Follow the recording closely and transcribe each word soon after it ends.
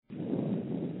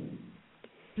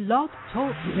Blog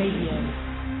Talk Radio.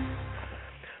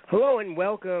 Hello and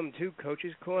welcome to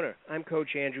Coach's Corner. I'm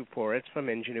Coach Andrew Poritz from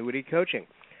Ingenuity Coaching.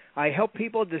 I help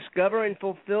people discover and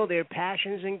fulfill their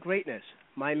passions and greatness.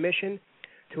 My mission,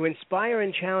 to inspire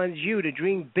and challenge you to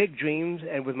dream big dreams,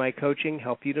 and with my coaching,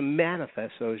 help you to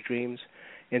manifest those dreams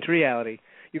into reality.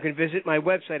 You can visit my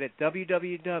website at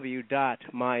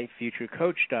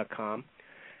www.myfuturecoach.com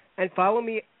and follow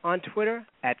me on Twitter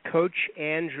at Coach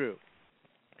Andrew.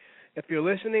 If you're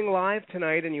listening live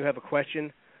tonight and you have a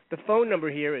question, the phone number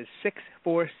here is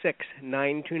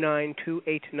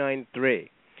 646-929-2893.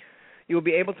 You will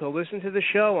be able to listen to the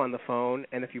show on the phone,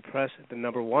 and if you press the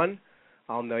number 1,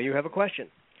 I'll know you have a question.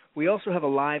 We also have a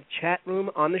live chat room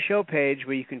on the show page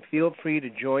where you can feel free to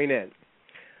join in.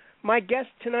 My guest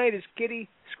tonight is Kitty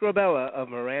Skrobela of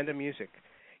Miranda Music.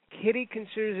 Kitty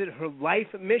considers it her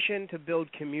life mission to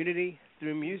build community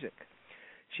through music.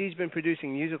 She's been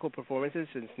producing musical performances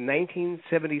since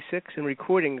 1976 and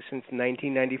recordings since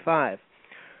 1995.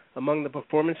 Among the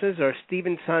performances are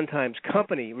Stephen Sondheim's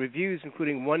Company, reviews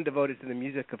including one devoted to the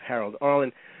music of Harold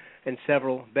Arlen, and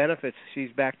several benefits.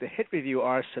 She's backed the hit review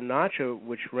Our Sinatra,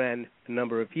 which ran a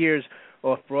number of years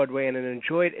off-Broadway, and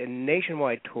enjoyed a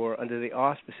nationwide tour under the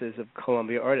auspices of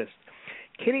Columbia artists.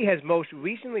 Kitty has most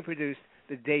recently produced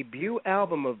the debut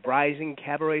album of rising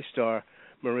cabaret star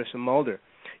Marissa Mulder.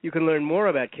 You can learn more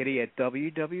about Kitty at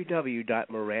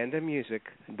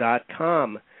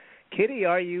www.mirandamusic.com. Kitty,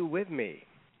 are you with me?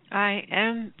 I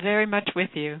am very much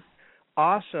with you.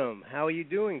 Awesome. How are you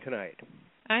doing tonight?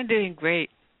 I'm doing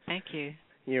great. Thank you.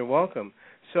 You're welcome.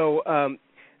 So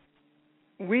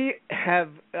first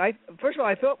of all,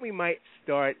 I thought we might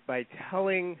start by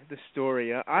telling the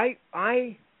story. I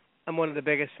am one of the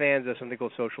biggest fans of something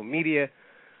called social media,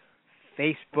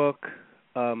 Facebook,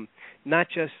 not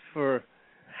just for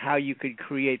how you could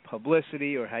create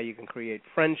publicity or how you can create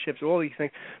friendships, all these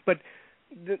things, but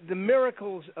the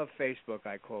miracles of Facebook,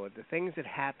 I call it, the things that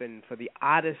happen for the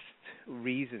oddest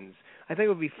reasons. I think it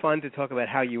would be fun to talk about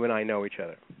how you and I know each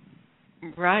other.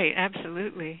 Right,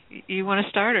 absolutely. You want to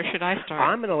start or should I start?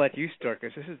 I'm going to let you start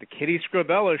because this is the Kitty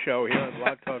Skrobela show here on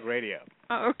Blog Talk Radio.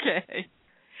 Okay.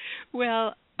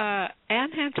 Well,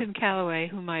 Ann Hampton Calloway,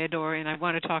 whom I adore and I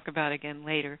want to talk about again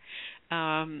later,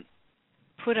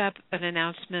 put up an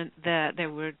announcement that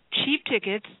there were cheap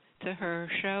tickets to her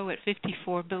show at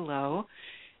 54 Below,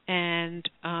 and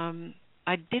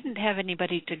I didn't have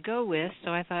anybody to go with,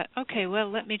 so I thought, okay, well,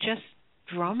 let me just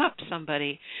drum up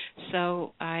somebody.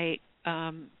 So I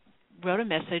wrote a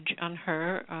message on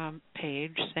her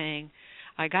page saying,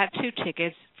 I got 2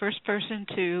 tickets. First person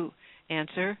to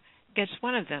answer gets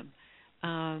one of them.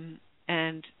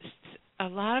 And a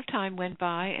lot of time went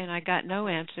by, and I got no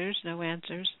answers.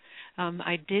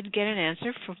 I did get an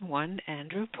answer from one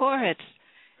Andrew Poritz.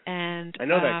 And I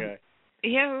know that guy.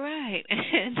 Yeah, right.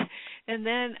 And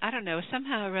then, I don't know,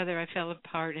 somehow or other I fell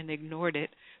apart and ignored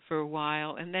it for a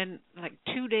while. And then, like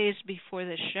 2 days before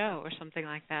the show or something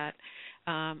like that,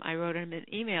 I wrote him an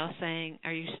email saying,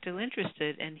 are you still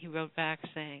interested? And he wrote back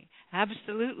saying,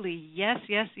 absolutely, yes.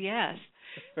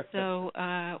 So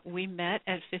we met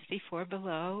at 54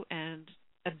 Below and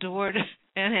adored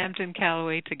Ann Hampton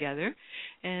Calloway together,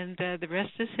 and the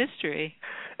rest is history.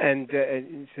 And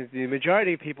since the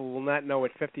majority of people will not know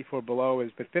what 54 Below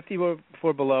is, but 54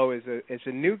 Below is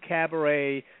a new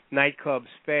cabaret nightclub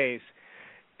space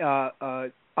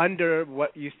under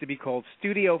what used to be called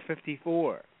Studio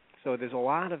 54. So there's a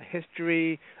lot of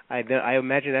history. I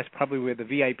imagine that's probably where the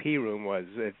VIP room was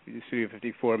at Studio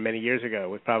 54 many years ago. It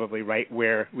was probably right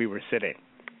where we were sitting.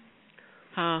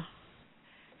 Huh.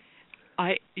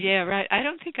 Yeah, right. I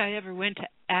don't think I ever went to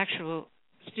actual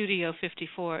Studio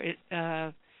 54.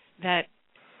 That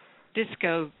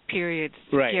disco period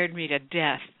scared me to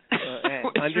death.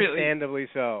 Understandably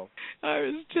so. I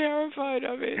was terrified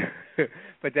of it.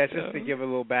 But that's just to give a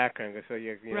little background. So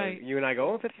you right. know, you and I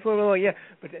go, 54 Below, yeah.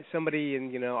 But somebody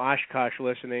in Oshkosh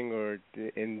listening or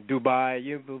in Dubai,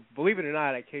 believe it or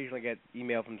not, I occasionally get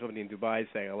email from somebody in Dubai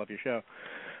saying, I love your show.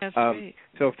 That's great.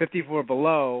 So 54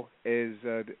 Below is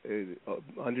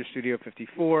under Studio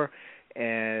 54,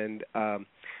 and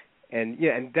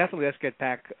definitely let's get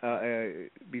back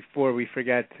before we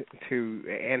forget to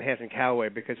Ann Hampton Calloway,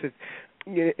 because it's,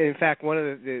 in fact, one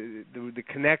of the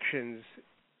connections.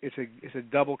 It's a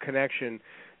double connection.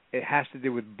 It has to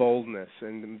do with boldness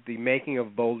and the making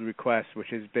of bold requests,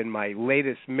 which has been my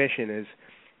latest mission, is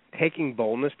taking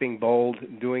boldness, being bold,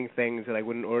 doing things that I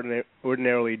wouldn't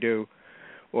ordinarily do.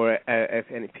 Or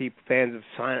if any fans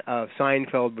of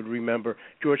Seinfeld would remember,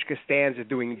 George Costanza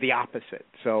doing the opposite.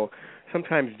 So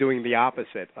sometimes doing the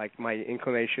opposite, like my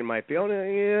inclination might be,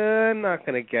 I'm not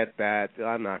going to get that.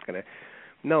 I'm not going to.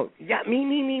 No, yeah,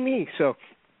 me. So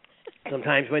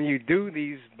sometimes when you do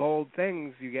these bold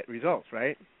things, you get results,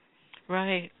 right?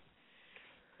 Right.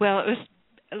 Well, it was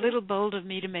a little bold of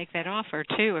me to make that offer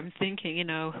too. I'm thinking,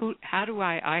 how do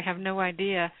I have no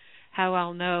idea how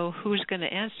I'll know who's going to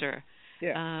answer.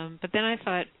 Yeah. But then I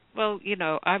thought, well,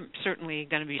 I'm certainly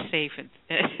going to be safe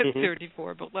at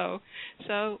 34 below.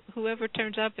 So whoever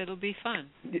turns up, it'll be fun.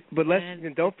 But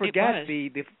don't forget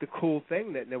the cool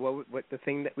thing what the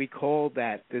thing that we call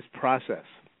this process.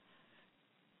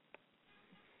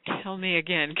 Tell me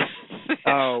again.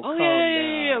 Oh,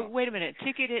 yeah. Wait a minute.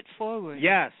 Ticket it forward.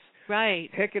 Yes. Right.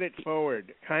 Ticket it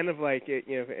forward. Kind of like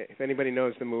if anybody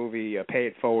knows the movie Pay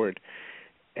It Forward.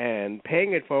 And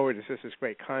paying it forward is just this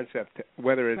great concept,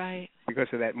 whether it's because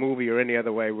of that movie or any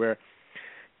other way, where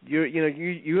you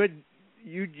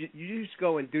just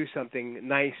go and do something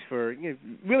nice for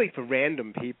really for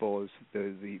random people is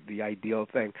the ideal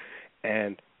thing,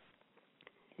 and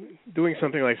doing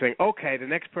something like saying, okay, the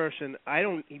next person, I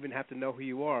don't even have to know who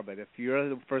you are, but if you're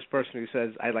the first person who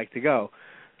says I'd like to go,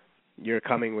 you're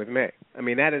coming with me. I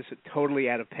mean, that is totally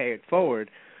out of Pay It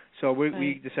Forward. So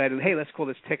we decided, hey, let's call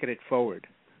this Ticket It Forward.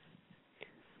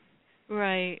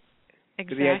 Right.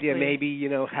 Exactly. So the idea maybe,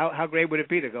 how great would it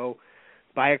be to go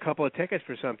buy a couple of tickets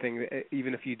for something,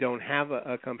 even if you don't have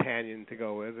a companion to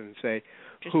go with, and say,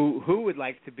 who would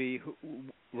like to be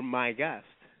my guest?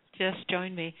 Just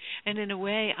join me. And in a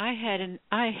way, I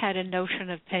had a notion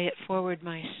of Pay It Forward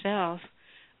myself,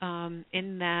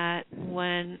 in that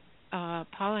when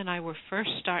Paul and I were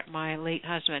my late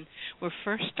husband, were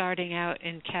first starting out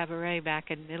in cabaret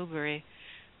back in Middlebury,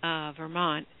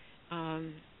 Vermont.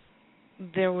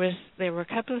 There were a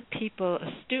couple of people,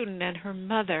 a student and her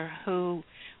mother, who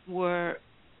were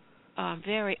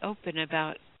very open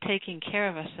about taking care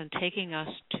of us and taking us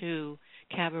to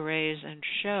cabarets and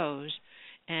shows.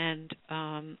 And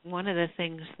one of the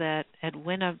things that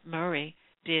Edwina Murray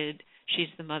did, she's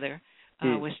the mother,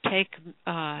 was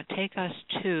take us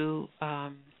to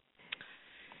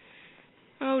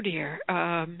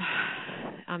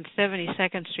on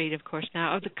 72nd Street, of course,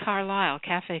 now, the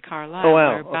Cafe Carlisle,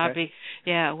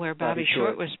 where Bobby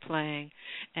Short was playing.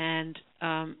 And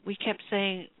we kept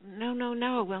saying,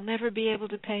 no, we'll never be able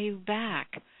to pay you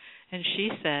back. And she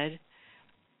said,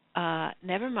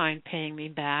 never mind paying me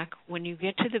back. When you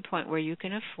get to the point where you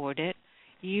can afford it,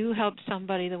 you help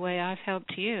somebody the way I've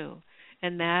helped you.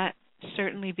 And that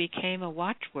certainly became a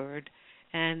watchword.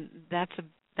 And that's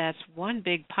one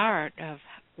big part of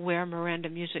where Miranda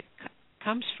music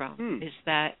comes from, is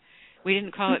that we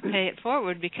didn't call it Pay It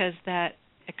Forward because that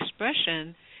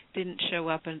expression didn't show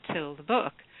up until the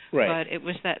book. Right. But it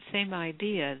was that same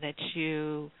idea that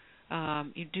you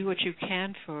do what you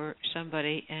can for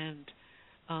somebody, and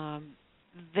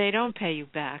they don't pay you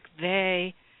back.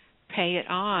 They pay it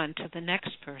on to the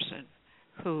next person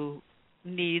who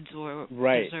needs or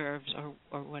deserves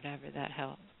or whatever that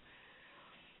help.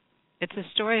 It's a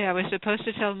story I was supposed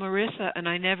to tell Marissa, and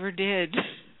I never did.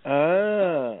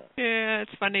 Ah. Yeah,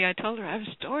 it's funny. I told her I have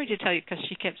a story to tell you because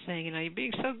she kept saying, you're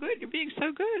being so good. You're being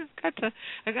so good.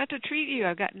 I got to treat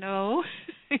you. No.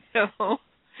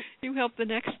 You help the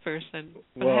next person.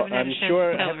 But I haven't had a chance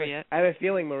to tell her yet. I have a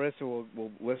feeling Marissa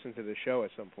will listen to the show at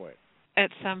some point.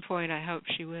 At some point, I hope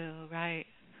she will. Right.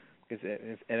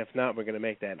 And if not, we're going to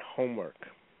make that homework.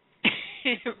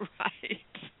 Right.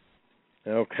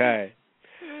 Okay.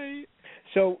 Right.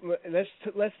 So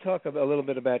let's talk a little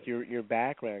bit about your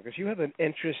background, because you have an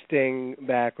interesting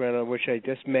background, on which I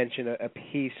just mentioned a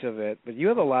piece of it, but you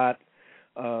have a lot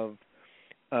of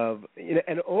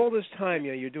and all this time,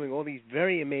 you're doing all these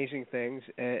very amazing things,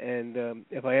 and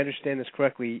if I understand this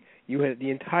correctly, you had the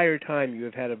entire time you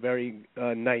have had a very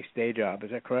nice day job.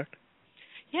 Is that correct?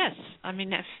 Yes. I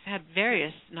mean, I've had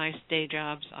various nice day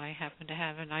jobs. I happen to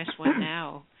have a nice one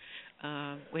now,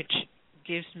 which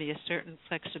gives me a certain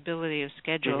flexibility of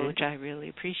schedule, which I really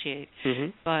appreciate.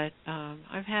 But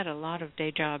I've had a lot of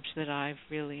day jobs that I've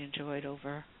really enjoyed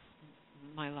over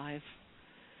my life.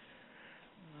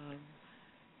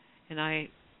 And I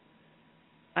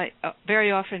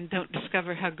very often don't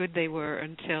discover how good they were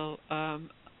until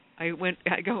I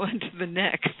go on to the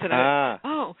next. And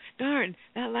oh, darn,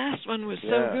 that last one was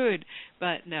so good.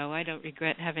 But no, I don't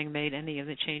regret having made any of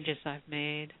the changes I've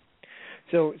made.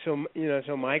 So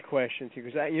my question to you,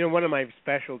 because one of my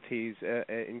specialties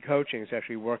in coaching is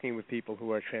actually working with people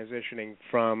who are transitioning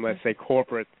from, let's say,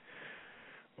 corporate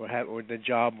or the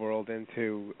job world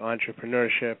into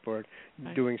entrepreneurship or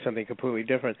doing something completely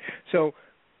different. So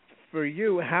for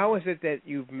you, how is it that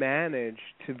you've managed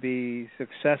to be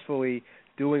successfully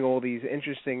doing all these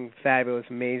interesting, fabulous,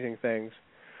 amazing things,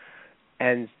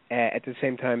 and at the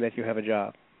same time that you have a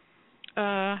job?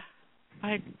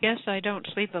 I guess I don't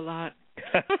sleep a lot.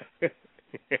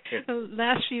 The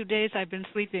last few days I've been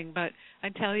sleeping, but I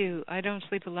tell you, I don't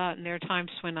sleep a lot, and there are times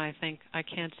when I think I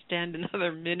can't stand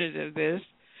another minute of this.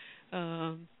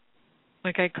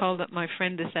 Like I called up my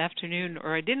friend this afternoon,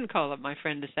 or I didn't call up my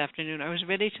friend this afternoon. I was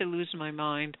ready to lose my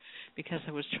mind because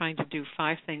I was trying to do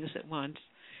 5 things at once.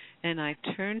 And I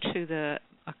turned to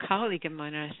a colleague of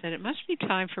mine, and I said, it must be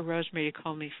time for Rosemary to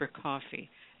call me for coffee.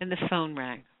 And the phone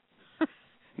rang.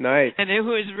 Nice. And it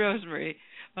was Rosemary.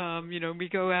 We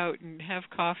go out and have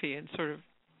coffee and sort of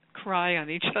cry on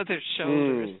each other's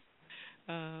shoulders.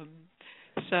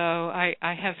 So I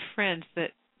have friends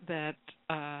that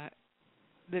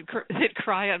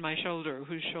cry on my shoulder,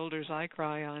 whose shoulders I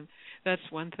cry on. That's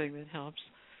one thing that helps.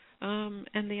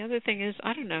 And the other thing is,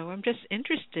 I don't know, I'm just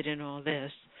interested in all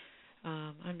this.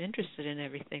 I'm interested in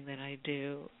everything that I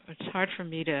do. It's hard for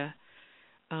me to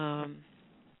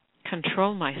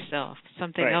control myself.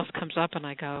 Something else comes up and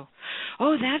I go,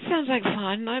 oh, that sounds like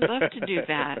fun. I'd love to do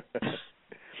that.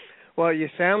 Well, you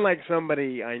sound like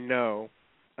somebody I know,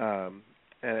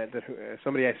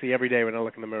 somebody I see every day when I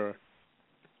look in the mirror.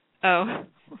 Oh.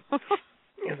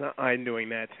 I'm doing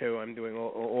that too. I'm doing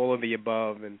all of the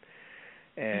above, and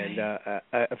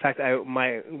in fact,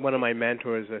 one of my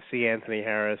mentors, C. Anthony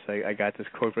Harris, I got this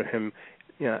quote from him.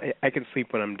 I can sleep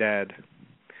when I'm dead.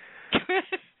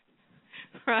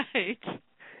 Right.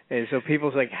 And so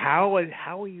people's like, how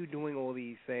are you doing all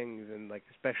these things? And like,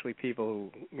 especially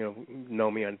people who know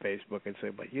me on Facebook and say,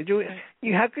 but you're doing,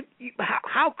 how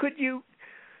could you?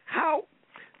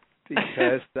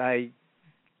 Because I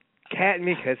can't,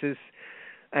 because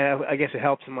I guess it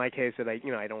helps in my case that I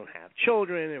don't have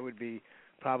children. It would be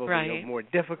probably a more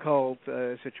difficult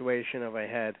situation if I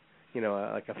had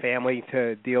like a family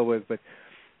to deal with, but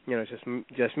it's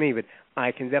just me. But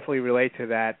I can definitely relate to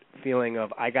that feeling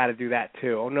of I got to do that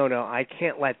too. Oh no, I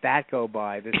can't let that go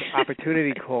by. This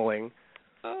opportunity calling.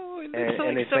 Oh, and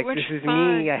it's so like much this is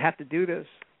fun. me. I have to do this.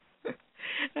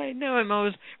 I know. I'm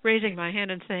always raising my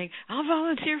hand and saying, "I'll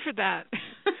volunteer for that."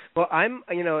 Well, I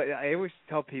always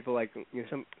tell people like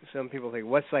some people think,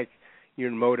 what's like your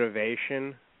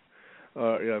motivation,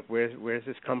 or where's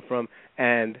this come from?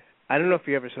 And I don't know if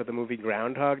you ever saw the movie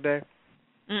Groundhog Day.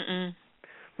 Mm-mm.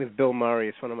 With Bill Murray.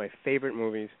 It's one of my favorite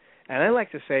movies. And I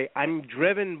like to say I'm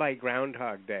driven by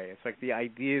Groundhog Day. It's like the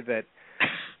idea that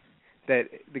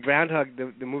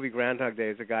the movie Groundhog Day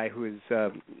is a guy who is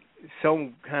so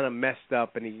kind of messed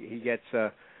up, and he gets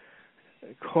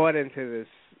caught into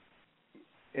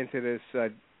this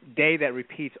day that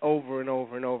repeats over and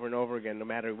over and over and over again. No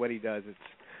matter what he does, it's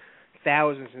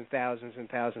thousands and thousands and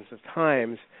thousands of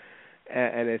times.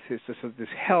 And it's just this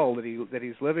hell that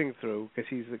he's living through because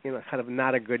he's kind of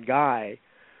not a good guy,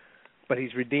 but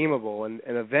he's redeemable, and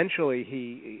eventually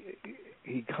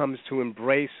he comes to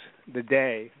embrace the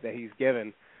day that he's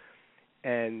given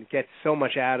and gets so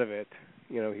much out of it.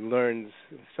 He learns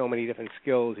so many different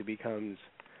skills. He becomes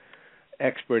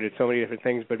expert at so many different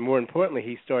things, but more importantly,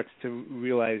 he starts to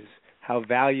realize how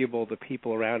valuable the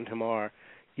people around him are,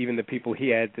 even the people he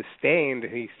had disdained.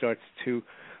 He starts to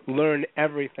learn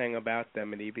everything about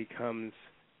them, and he becomes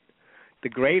the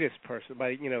greatest person.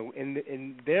 But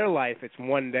in their life, it's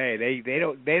one day. They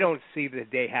don't see the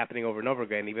day happening over and over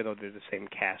again, even though they're the same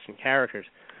cast and characters.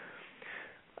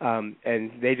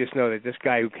 And they just know that this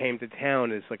guy who came to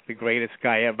town is like the greatest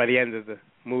guy ever. By the end of the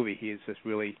movie, he has just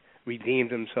really redeemed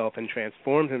himself and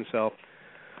transformed himself.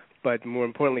 But more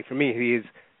importantly for me, he has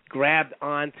grabbed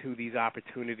onto these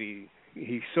opportunities.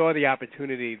 He saw the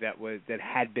opportunity that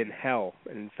had been hell,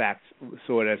 and in fact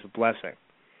saw it as a blessing.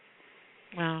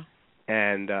 Wow!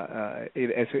 And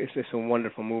it's just a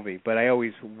wonderful movie. But I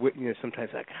always, sometimes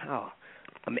like,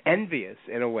 I'm envious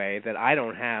in a way that I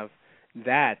don't have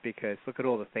that, because look at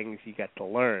all the things you get to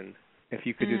learn. If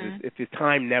you could do this, if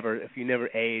you never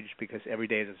aged, because every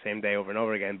day is the same day over and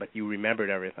over again, but you remembered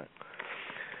everything.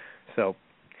 So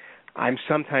I'm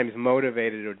sometimes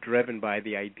motivated or driven by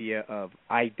the idea of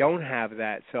I don't have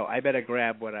that, so I better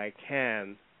grab what I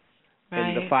can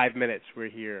in the 5 minutes we're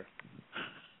here.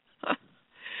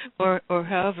 or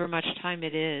however much time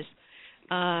it is.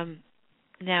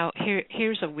 Now,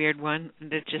 here's a weird one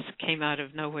that just came out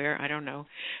of nowhere. I don't know.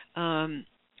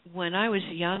 When I was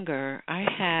younger, I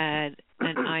had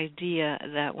an idea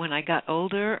that when I got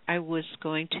older, I was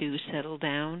going to settle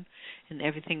down and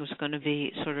everything was going to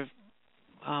be sort of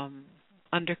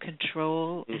under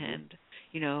control, and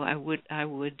I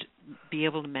would be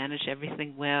able to manage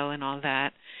everything well and all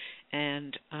that.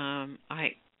 And I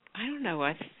don't know.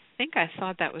 I think I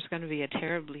thought that was going to be a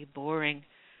terribly boring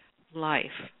life.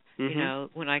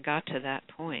 When I got to that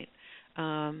point,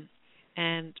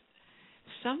 and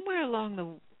somewhere along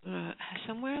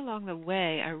the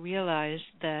way, I realized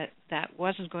that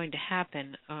wasn't going to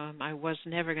happen. I was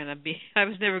never going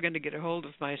to get a hold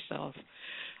of myself.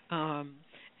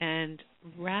 And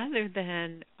rather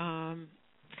than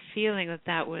feeling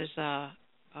that was a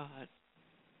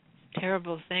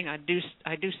terrible thing, I do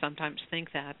sometimes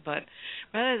think that, but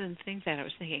rather than think that, I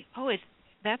was thinking,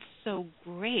 that's so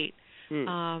great.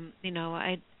 I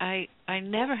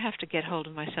never have to get hold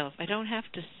of myself. I don't have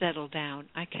to settle down.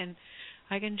 I can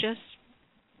just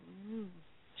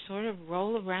sort of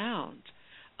roll around.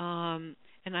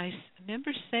 And I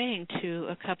remember saying to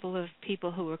a couple of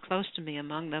people who were close to me,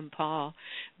 among them Paul,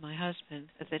 my husband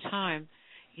at the time,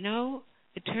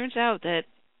 it turns out that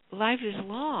life is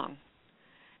long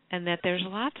and that there's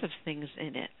lots of things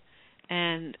in it.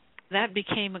 And that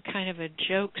became a kind of a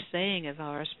joke saying of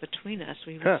ours between us.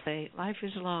 We would say, life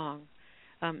is long.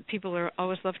 People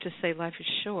always love to say life is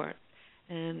short.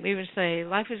 And we would say,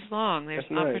 life is long.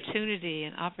 There's opportunity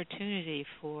and opportunity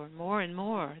for more and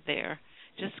more there.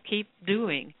 Just keep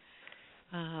doing.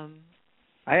 I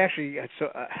actually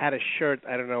had a shirt,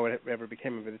 I don't know what it ever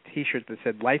became of it, a T-shirt that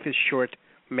said, life is short,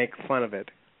 make fun of it.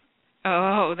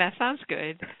 Oh, that sounds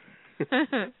good.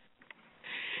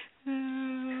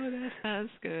 Oh, that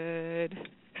sounds good.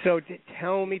 So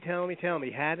tell me,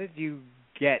 how did you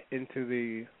get into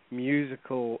the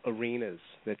musical arenas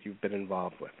that you've been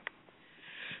involved with?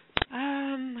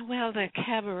 Well, the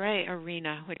cabaret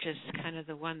arena, which is kind of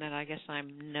the one that I guess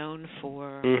I'm known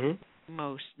for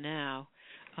most now,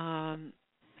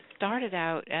 started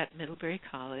out at Middlebury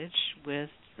College with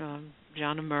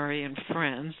John Murray and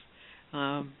friends,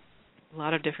 a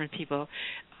lot of different people.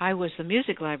 I was the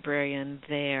music librarian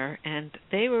there, and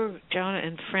John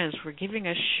and friends were giving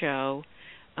a show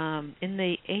in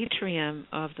the atrium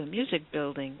of the music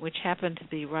building, which happened to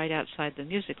be right outside the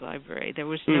music library. There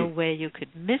was no way you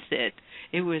could miss it.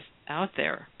 It was out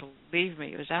there. Believe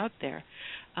me, it was out there.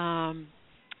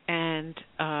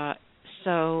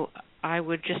 So I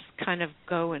would just kind of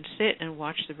go and sit and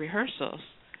watch the rehearsals.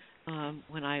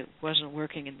 When I wasn't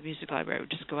working in the music library, I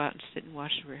would just go out and sit and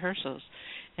watch the rehearsals.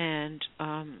 And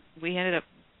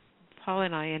Paul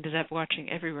and I ended up watching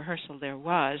every rehearsal there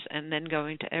was, and then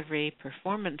going to every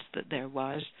performance that there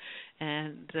was.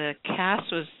 And the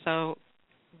cast was so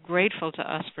grateful to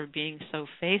us for being so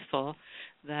faithful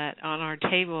that on our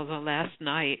table the last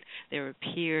night there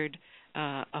appeared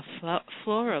a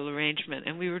floral arrangement,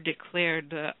 and we were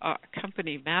declared our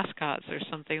company mascots or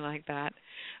something like that.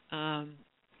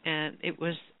 And it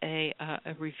was a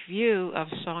review of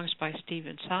songs by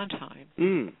Stephen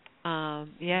Sondheim.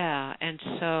 And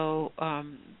so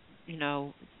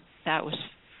that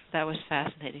was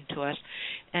fascinating to us,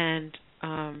 and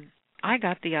I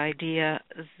got the idea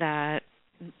that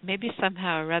maybe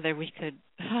somehow or other we could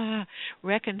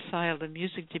reconcile the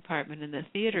music department and the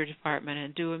theater department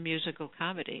and do a musical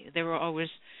comedy. They were always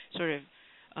sort of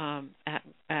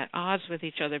at odds with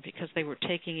each other because they were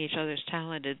taking each other's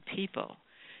talented people,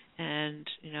 and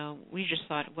we just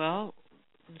thought, well,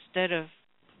 instead of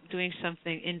doing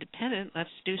something independent, let's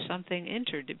do something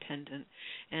interdependent.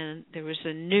 And there was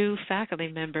a new faculty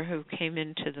member who came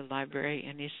into the library,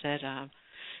 and he said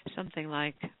something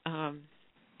like,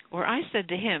 or I said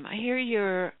to him, I hear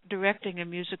you're directing a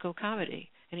musical comedy.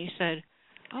 And he said,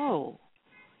 oh,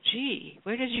 gee,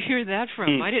 where did you hear that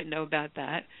from? I didn't know about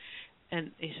that.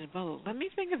 And he said, well, let me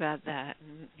think about that.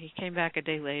 And he came back a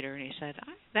day later and he said,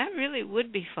 that really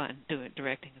would be fun,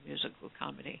 directing a musical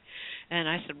comedy. And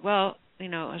I said, well,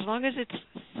 as long as it's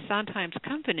Sondheim's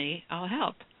company, I'll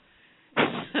help.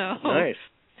 So, nice.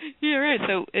 Yeah, right.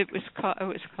 So it was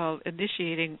called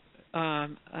Initiating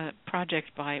a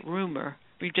Project by Rumor.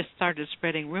 We just started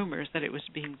spreading rumors that it was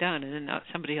being done, and then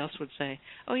somebody else would say,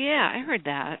 oh, yeah, I heard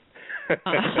that.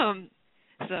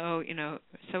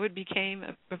 So it became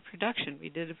a production. We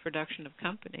did a production of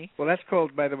company. Well, that's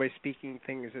called, by the way, speaking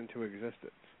things into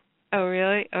existence. Oh,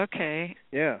 really? Okay.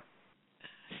 Yeah.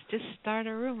 Just start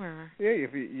a rumor. Yeah,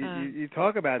 you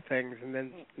talk about things, and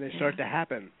then they start to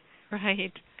happen.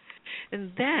 Right.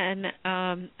 And then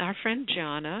our friend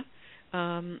Jonna,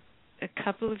 a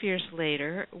couple of years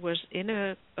later, was in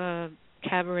a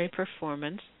cabaret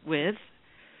performance with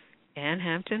Ann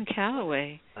Hampton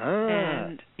Callaway.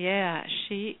 And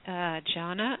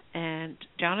Jonna and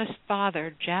Jonna's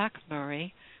father, Jack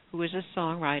Murray, who was a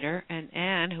songwriter, and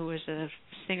Ann, who was a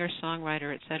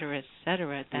singer-songwriter, et cetera,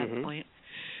 at that point,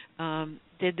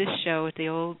 did this show at the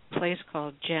old place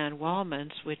called Jan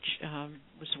Wallman's, which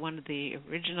was one of the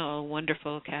original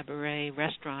wonderful cabaret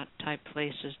restaurant-type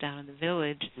places down in the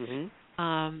village.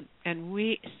 And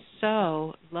we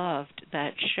so loved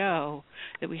that show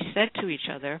that we said to each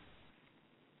other,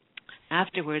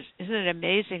 afterwards, isn't it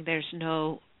amazing there's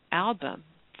no album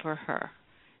for her?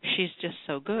 She's just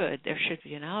so good. There should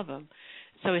be an album.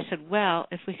 So he said, well,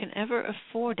 if we can ever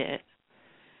afford it,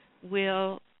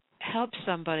 we'll help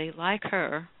somebody like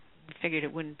her. We figured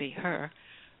it wouldn't be her.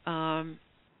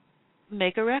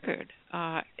 Make a record.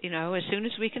 As soon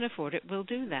as we can afford it, we'll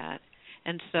do that.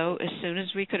 And so as soon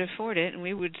as we could afford it, and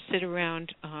we would sit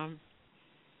around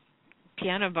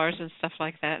piano bars and stuff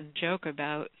like that and joke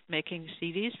about making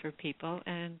CDs for people.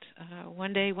 And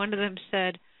one day one of them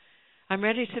said, I'm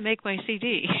ready to make my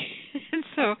CD. And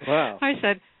so wow. I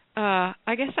said,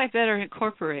 I guess I better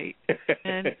incorporate.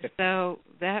 And so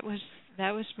that was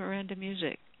Miranda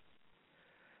Music.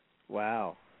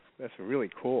 Wow. That's really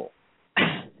cool.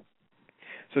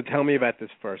 So tell me about this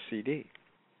first CD.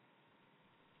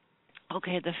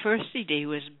 Okay, the first CD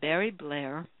was Barry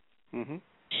Blair. Mm-hmm.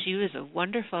 She was a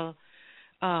wonderful,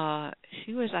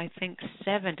 she was, I think,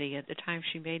 70 at the time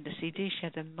she made the CD. She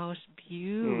had the most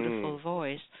beautiful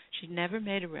voice. She'd never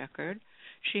made a record.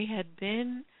 She had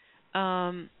been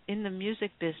in the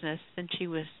music business since she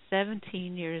was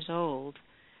 17 years old.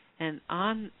 And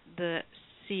on the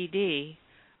CD,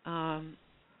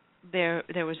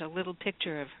 there was a little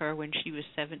picture of her when she was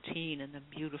 17 in the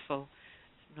beautiful,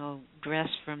 dress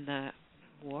from the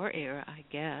war era, I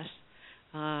guess.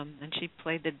 And she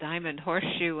played the Diamond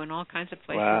Horseshoe and all kinds of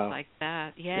places like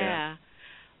that. Yeah.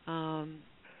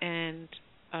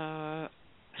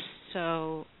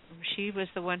 So she was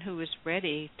the one who was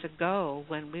ready to go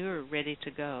when we were ready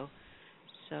to go.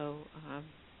 So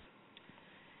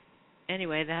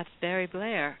anyway, that's Barry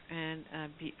Blair, and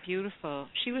beautiful.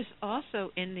 She was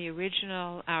also in the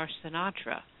original Our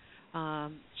Sinatra.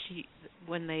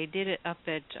 When they did it up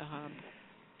at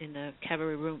in the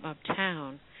Cabaret Room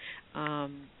uptown,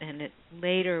 and it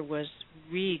later was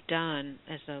redone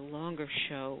as a longer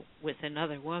show with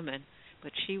another woman,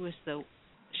 but she was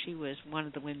one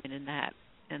of the women in that,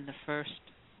 and the first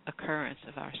occurrence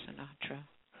of Our Sinatra.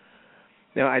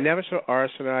 Now, I never saw Our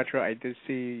Sinatra. I did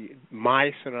see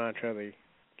My Sinatra, the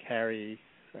Carrie,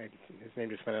 his name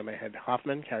just went out of my head,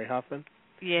 Carrie Hoffman?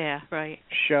 Yeah, right.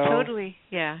 Show. Totally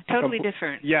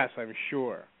different. Yes, I'm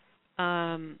sure.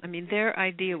 Their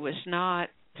idea was not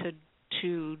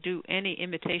to do any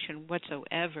imitation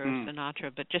whatsoever of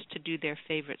Sinatra, but just to do their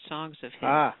favorite songs of his.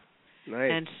 Ah,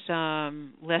 nice. And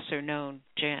some lesser-known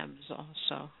gems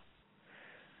also.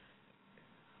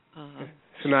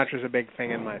 Sinatra's a big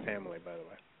thing in my family, by the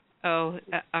way. Oh,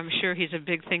 I'm sure he's a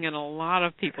big thing in a lot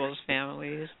of people's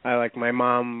families. My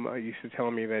mom used to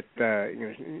tell me that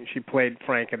she played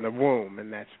Frank in the womb,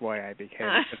 and that's why I became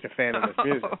such a fan of his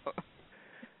music.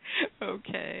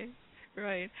 Okay,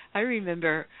 right. I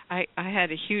remember I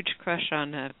had a huge crush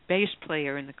on a bass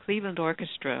player in the Cleveland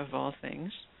Orchestra, of all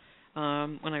things,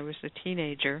 when I was a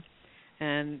teenager.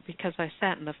 And because I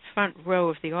sat in the front row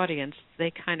of the audience,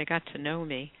 they kind of got to know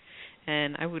me.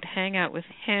 And I would hang out with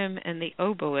him and the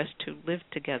oboist who lived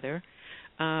together.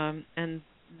 And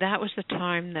that was the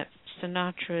time that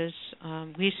Sinatra's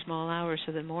Wee Small Hours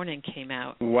of the Morning came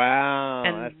out. Wow.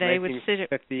 And that's they would sit at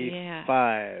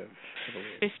 55.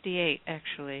 58,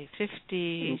 actually.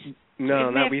 50. No,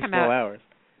 not Wee Small Hours.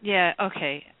 Yeah,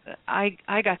 okay.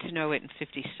 I got to know it in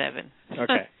 57.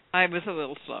 Okay. I was a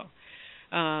little slow.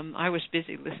 I was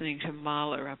busy listening to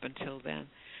Mahler up until then.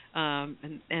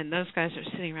 And those guys are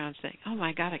sitting around saying, oh,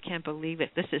 my God, I can't believe it.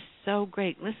 This is so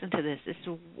great. Listen to this. It's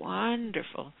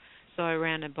wonderful. So I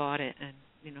ran and bought it. And,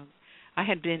 I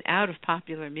had been out of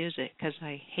popular music because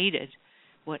I hated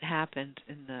what happened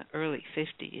in the early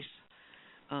 50s.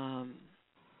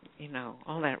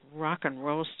 All that rock and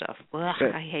roll stuff. Ugh,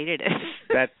 I hated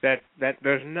it.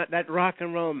 There's not that rock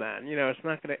and roll, man.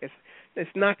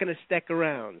 It's not gonna stick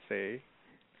around. See.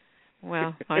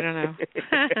 Well, I don't know.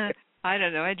 I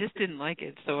don't know. I just didn't like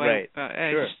it, so right.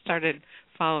 I Sure. just started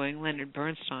following Leonard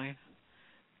Bernstein.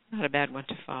 Not a bad one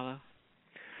to follow.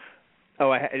 Oh,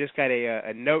 I just got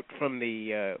a note from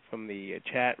the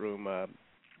chat room. A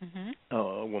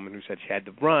woman who said she had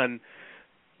to run,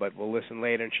 but we'll listen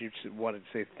later. And she wanted to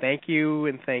say thank you,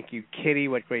 Kitty.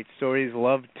 What great stories.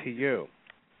 Love to you.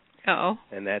 Oh.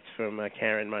 And that's from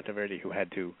Karen Monteverde, who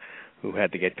had to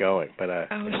get going. But I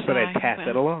thought sorry. I'd pass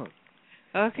it along.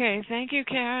 Okay, thank you,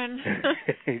 Karen.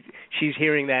 She's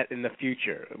hearing that in the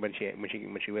future when she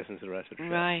listens to the rest of the show.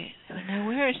 Right. Now,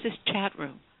 where is this chat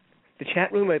room? The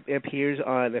chat room appears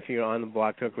if you're on the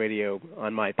Blog Talk Radio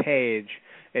on my page.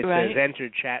 It says Enter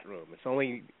Chat Room. It's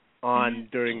only on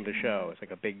during the show. It's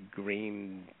like a big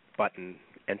green button,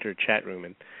 Enter Chat Room,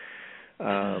 and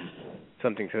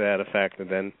something to that effect. And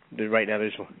then right now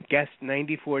there's guest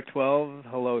 9412.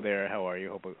 Hello there. How are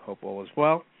you? Hope all is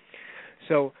well.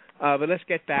 So But let's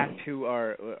get back to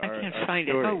our I can't our find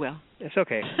story. it. Oh, well. It's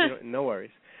okay. No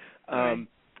worries. Right.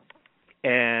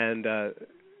 And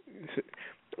so,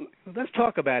 let's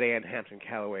talk about Ann Hampton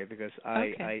Callaway because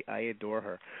I adore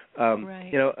her.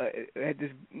 Right. I had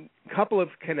this couple of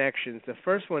connections. The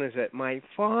first one is that my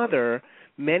father,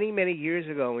 many years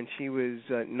ago, when she was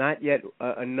not yet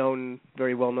a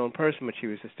very well known person, but she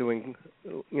was just doing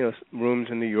rooms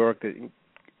in New York,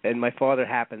 and my father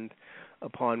happened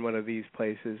upon one of these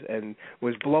places and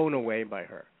was blown away by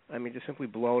her. I mean, just simply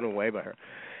blown away by her,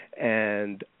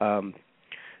 and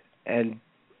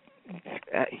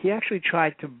he actually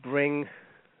tried to bring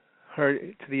her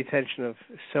to the attention of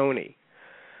Sony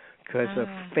because a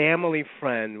family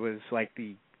friend was like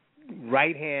the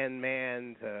right-hand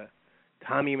man to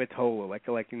Tommy Mottola,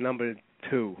 like number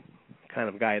 2 kind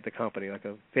of guy at the company, like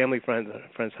a family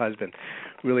friend's husband,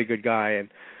 really good guy,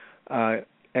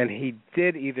 and he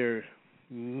did either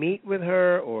meet with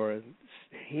her or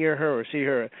hear her or see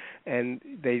her, and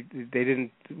they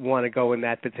didn't want to go in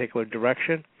that particular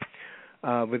direction.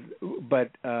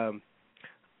 But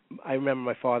I remember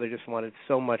my father just wanted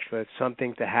so much for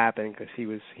something to happen because he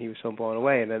was so blown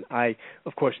away. And then I,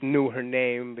 of course, knew her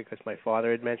name because my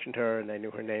father had mentioned her, and I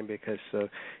knew her name because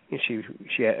she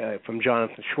from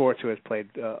Jonathan Schwartz, who has played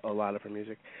a lot of her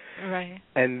music. Right.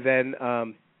 And then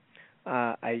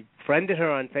I friended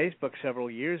her on Facebook several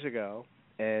years ago,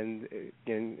 and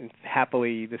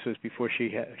happily, this was before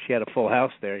she had a full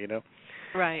house there,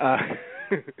 Right.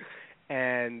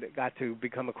 And got to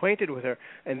become acquainted with her.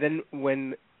 And then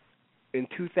in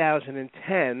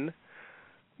 2010,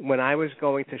 when I was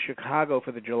going to Chicago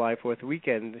for the July 4th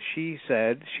weekend, she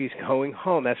said she's going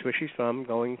home. That's where she's from,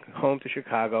 going home to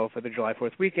Chicago for the July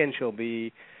 4th weekend. She'll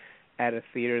be at a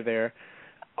theater there.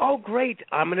 Oh, great.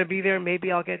 I'm going to be there.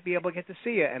 Maybe I'll be able to get to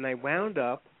see you. And I wound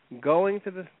up going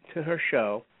to her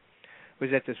show. It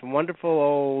was at this wonderful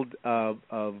old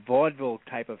vaudeville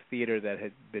type of theater that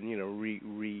had been,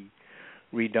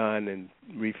 redone and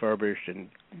refurbished, and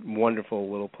wonderful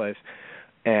little place.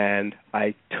 And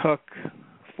I took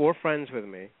 4 friends with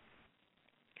me,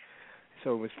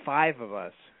 so it was 5 of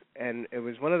us. And it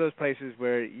was one of those places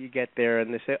where you get there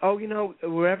and they say, "Oh,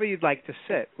 wherever you'd like to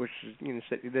sit," which is,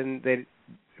 then it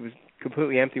was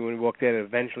completely empty when we walked in. And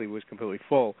eventually, it was completely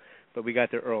full, but we got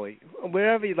there early.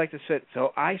 Wherever you'd like to sit.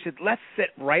 So I said, "Let's sit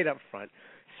right up front."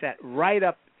 Sat right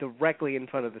up directly in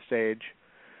front of the stage.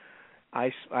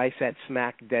 I sat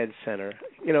smack dead center.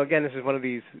 Again, this is one of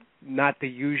these not the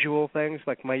usual things.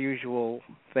 Like my usual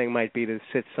thing might be to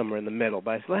sit somewhere in the middle,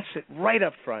 but I said, let's sit right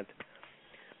up front.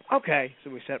 Okay, so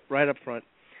we sat right up front.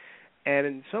 And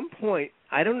at some point,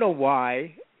 I don't know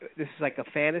why, this is like a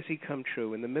fantasy come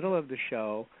true. In the middle of the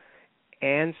show,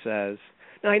 Ann says,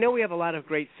 now I know we have a lot of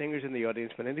great singers in the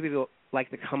audience, but anybody would like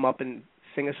to come up and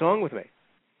sing a song with me?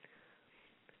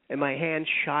 And my hand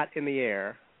shot in the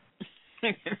air.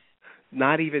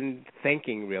 Not even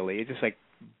thinking, really. It's just like,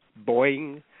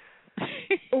 boing.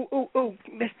 oh,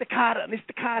 Mr. Carter.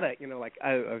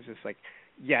 I was just like,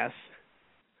 yes.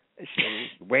 And she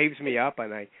waves me up,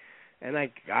 and I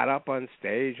got up on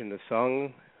stage, and the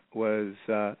song was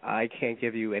I Can't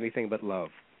Give You Anything But Love.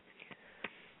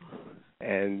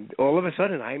 And all of a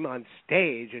sudden, I'm on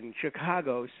stage in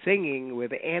Chicago singing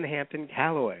with Ann Hampton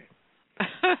Callaway.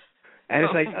 And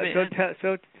it's like,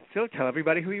 so tell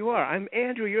everybody who you are. I'm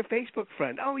Andrew, your Facebook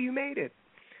friend. Oh, you made it.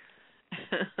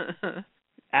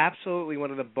 Absolutely one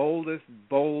of the bold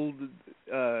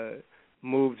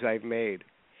moves I've made.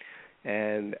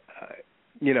 And,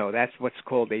 that's what's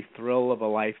called a thrill of a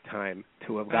lifetime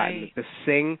to have gotten to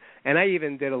sing. And I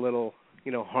even did a little,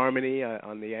 harmony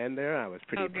on the end there. I was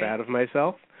pretty proud of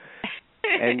myself.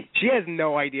 And she has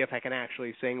no idea if I can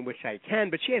actually sing, which I can,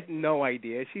 but she has no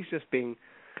idea. She's just being,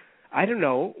 I don't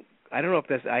know if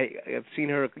that's, I've seen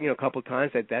her, a couple of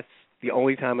times. That's the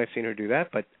only time I've seen her do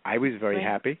that, but I was very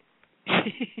happy.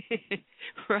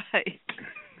 Right.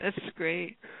 That's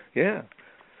great. Yeah.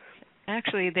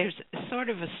 Actually, there's sort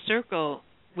of a circle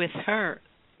with her,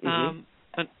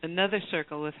 another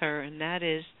circle with her, and that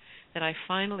is that I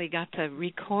finally got to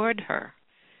record her.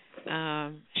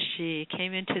 She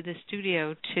came into the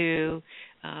studio to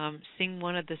sing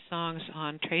one of the songs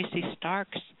on Tracy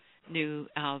Stark's new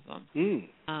album.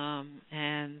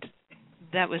 And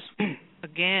that was,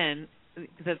 again,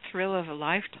 the thrill of a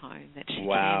lifetime that she came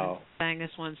and sang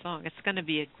this one song. It's going to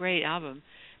be a great album.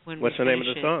 What's the name of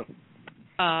the song?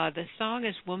 The song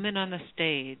is Woman on the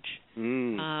Stage.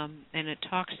 And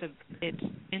it's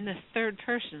in the third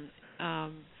person,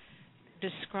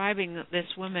 describing this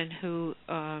woman who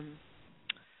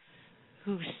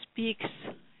speaks,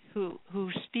 who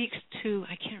speaks to,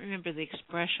 I can't remember the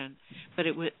expression, but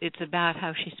it's about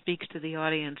how she speaks to the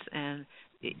audience, and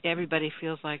everybody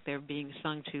feels like they're being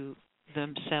sung to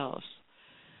themselves.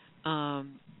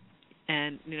 And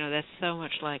that's so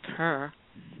much like her.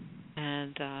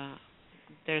 And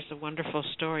there's a wonderful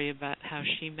story about how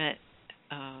she met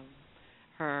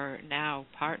her now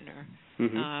partner,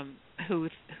 who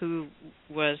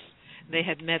was, they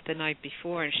had met the night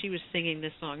before, and she was singing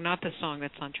this song, not the song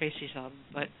that's on Tracy's album,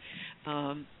 but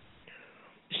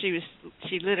she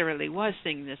literally was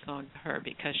singing this song to her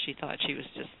because she thought she was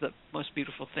just the most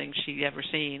beautiful thing she'd ever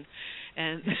seen.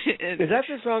 And is that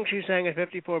the song she sang at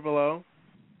 54 Below?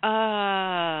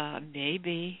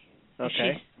 Maybe.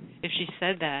 Okay. If she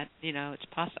said that, it's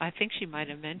possible. I think she might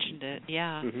have mentioned it.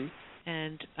 Yeah. Mm-hmm.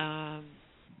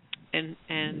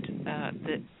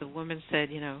 The woman said,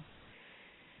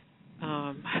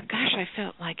 gosh, I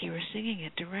felt like you were singing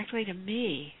it directly to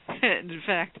me. And in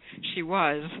fact, she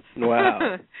was.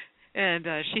 Wow. And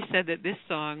she said that this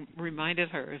song reminded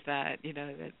her of that,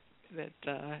 that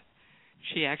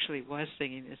she actually was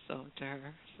singing this song to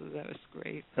her. So that was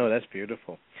great. Oh, that's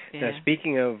beautiful. Yeah. Now,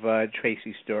 speaking of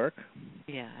Tracy Stork.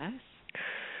 Yes.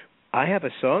 I have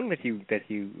a song that you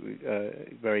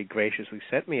very graciously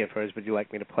sent me of hers. Would you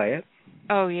like me to play it?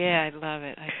 Oh, yeah, I love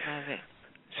it.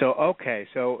 So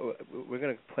we're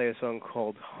going to play a song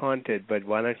called Haunted, but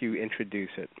why don't you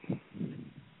introduce it?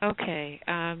 Okay.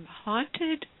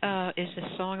 Haunted is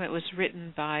a song that was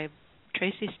written by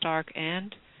Tracy Stark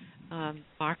and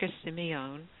Marcus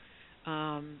Simeone,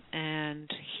 and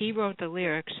he wrote the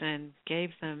lyrics and gave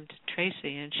them to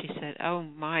Tracy, and she said, "Oh,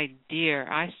 my dear,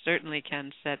 I certainly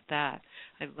can set that."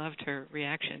 I loved her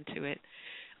reaction to it.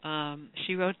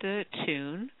 She wrote the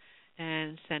tune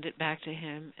and sent it back to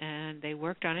him, and they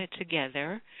worked on it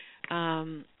together,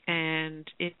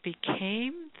 and it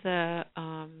became the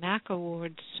MAC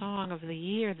Award Song of the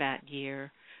Year that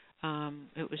year.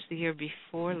 It was the year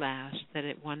before last that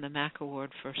it won the MAC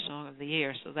Award for Song of the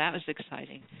Year, so that was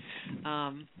exciting.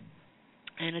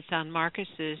 And it's on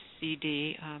Marcus's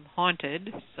CD,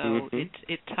 Haunted, so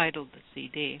it titled the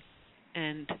CD,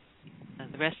 and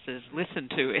the rest is listen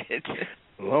to it.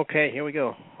 Okay, here we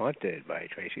go. Haunted by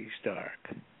Tracy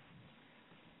Stark.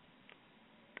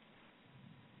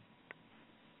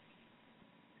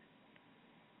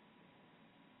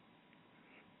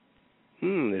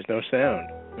 There's no sound.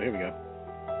 Here we go.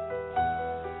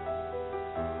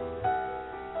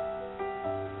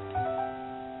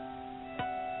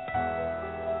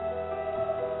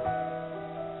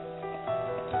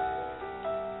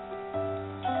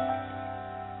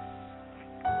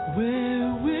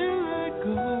 Where will I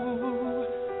go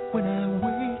when I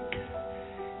wake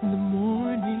in the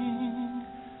morning,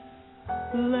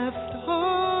 left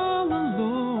all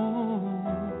alone,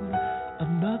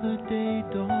 another day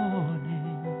dawning,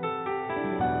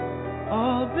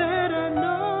 all that I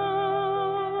know,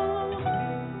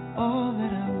 all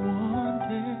that I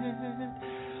wanted,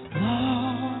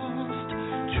 lost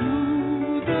to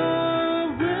the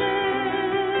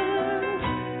wind,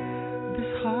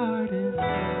 this heart is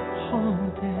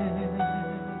haunted.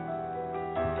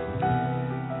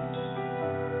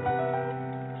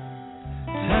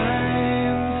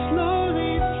 Time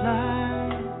slowly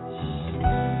flies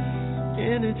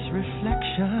in its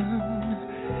reflection.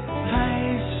 I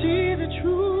see the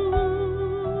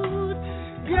truth,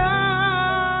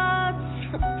 God's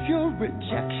pure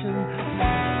rejection.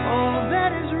 All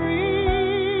that is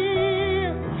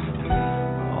real,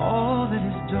 all that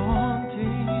is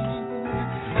daunting.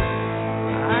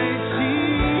 I see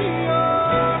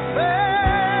your face.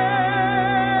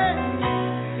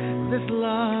 This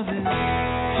love is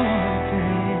haunting.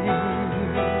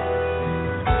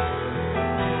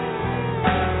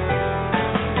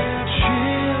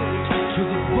 Chilled to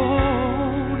the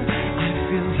bone, I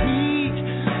feel heat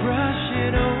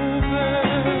rushing over.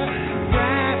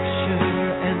 Rapture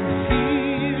and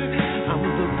fear, I'm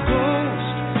the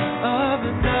ghost of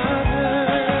another.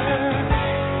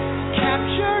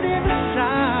 Captured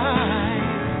inside,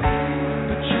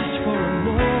 but just for a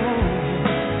moment.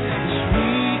 This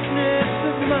weakness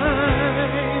of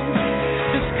mine,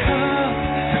 this cup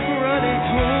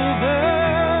runneth over.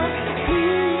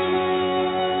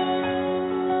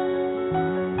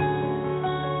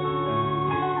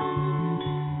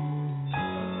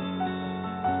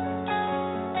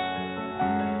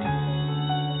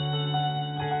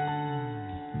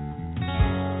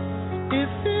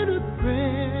 If in a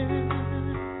prayer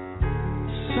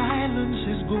silence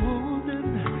is golden,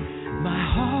 my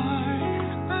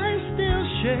heart I still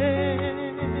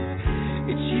share.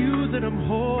 It's you that I'm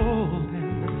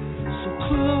holding, so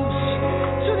close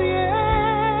to the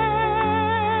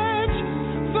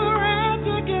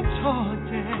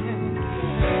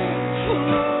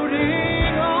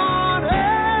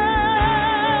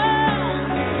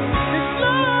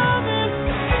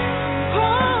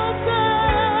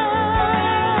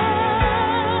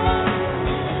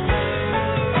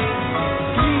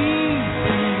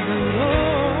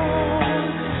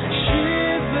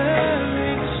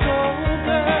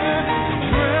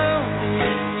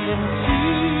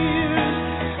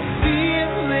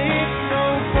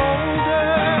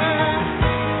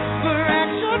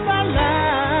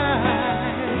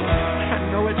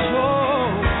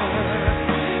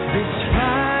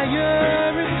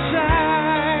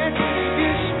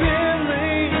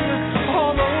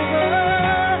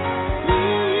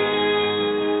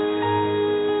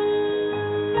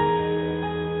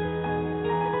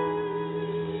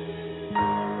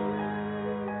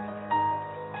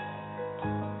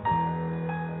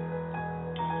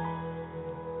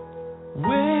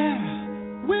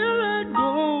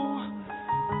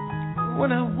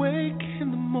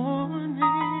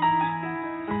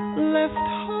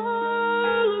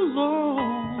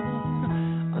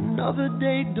another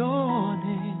day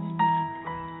dawning.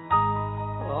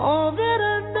 All that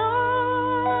I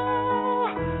know,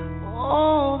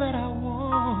 all that I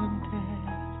wanted,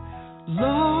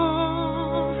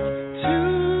 lost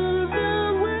to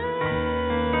the wind.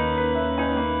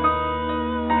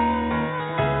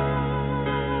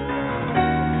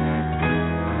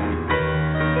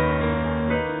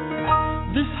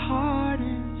 This heart is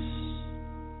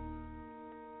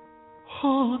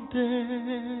haunted.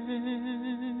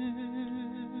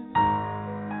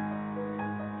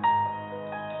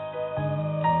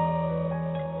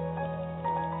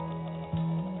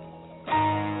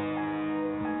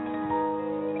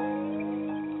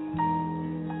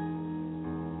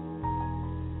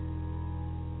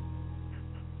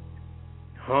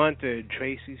 Haunted,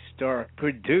 Tracy Stark,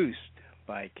 produced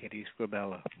by Kitty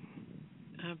Skrobela.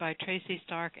 By Tracy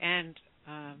Stark and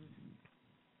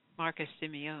Marcus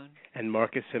Simeone. And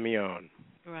Marcus Simeone.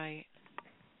 Right.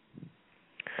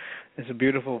 It's a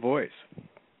beautiful voice.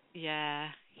 Yeah,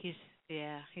 he's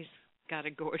got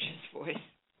a gorgeous voice.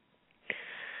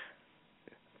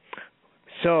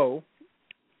 So,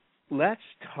 let's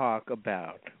talk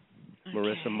about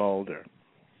Marissa Mulder.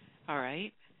 All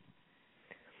right.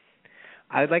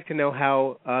 I'd like to know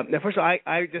how. Now, first of all,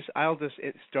 I'll just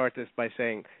start this by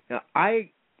saying, now I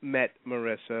met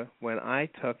Marissa when I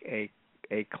took a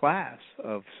class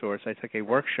of sorts. I took a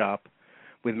workshop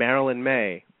with Marilyn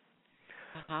May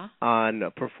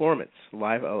on performance,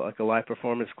 like a live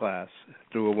performance class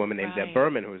through a woman named Deb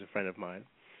Berman, who was a friend of mine,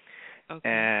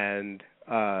 and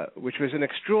which was an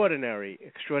extraordinary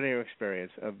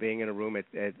experience of being in a room at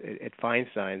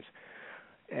Feinstein's,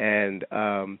 and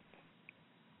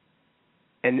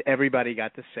everybody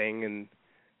got to sing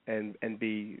and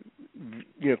be,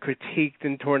 critiqued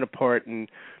and torn apart and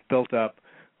built up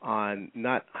on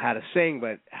not how to sing,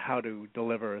 but how to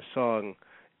deliver a song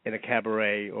in a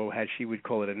cabaret, or as she would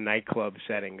call it, a nightclub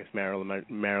setting, because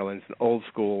Marilyn's an old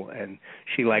school, and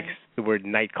she likes the word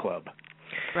nightclub.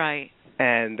 Right.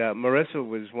 And Marissa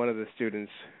was one of the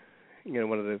students,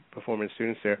 one of the performance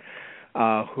students there,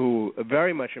 who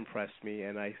very much impressed me,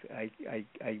 and I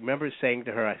remember saying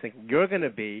to her, I think you're going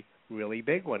to be really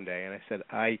big one day. And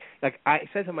I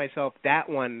said to myself, that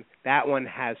one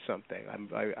has something.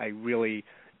 I really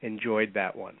enjoyed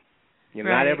that one.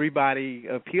 Not everybody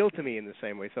appealed to me in the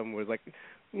same way. Someone was like,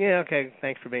 yeah, okay,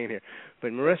 thanks for being here.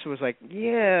 But Marissa was like,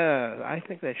 yeah, I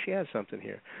think that she has something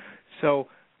here. So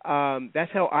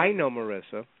that's how I know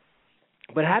Marissa.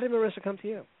 But how did Marissa come to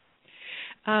you?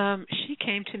 She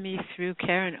came to me through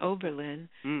Karen Oberlin.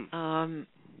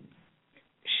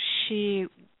 She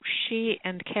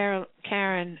and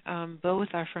Karen both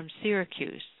are from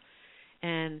Syracuse,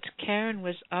 and Karen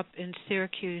was up in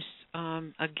Syracuse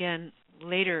again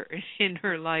later in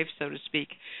her life, so to speak,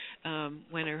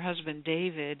 when her husband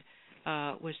David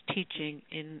was teaching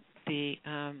in the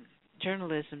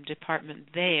journalism department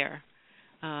there.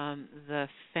 The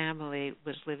family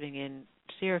was living in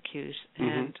Syracuse,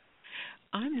 and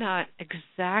I'm not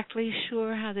exactly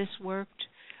sure how this worked,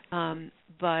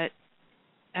 but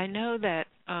I know that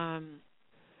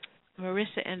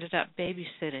Marissa ended up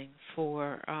babysitting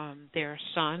for their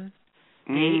son,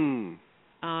 Nate.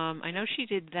 I know she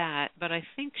did that, but I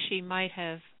think she might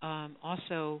have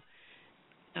also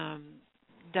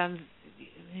done,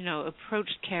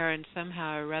 approached Karen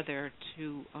somehow or other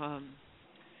to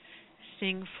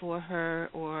sing for her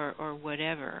or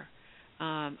whatever.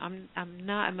 I'm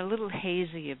a little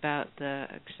hazy about the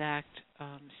exact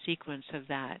sequence of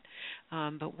that.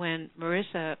 But when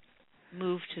Marissa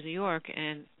moved to New York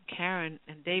and Karen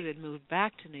and David moved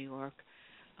back to New York,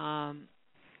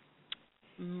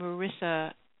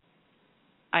 Marissa,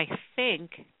 I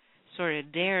think, sort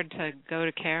of dared to go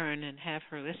to Karen and have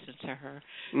her listen to her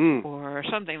or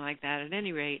something like that. At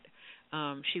any rate,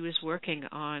 she was working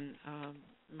on,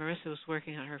 Marissa was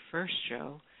working on her first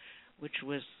show, which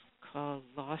was called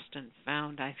Lost and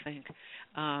Found, I think,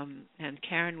 and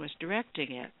Karen was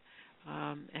directing it.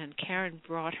 And Karen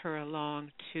brought her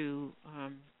along to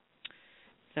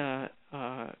the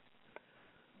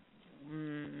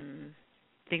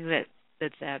thing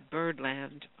that's at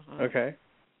Birdland. Okay.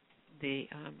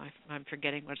 I'm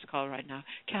forgetting what it's called right now.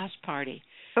 Cast Party.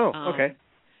 Oh, okay.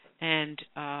 And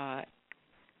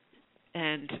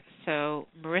so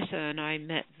Marissa and I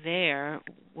met there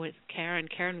with Karen.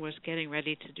 Karen was getting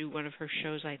ready to do one of her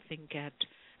shows, I think, at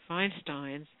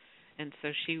Feinstein's, and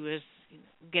so she was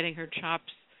getting her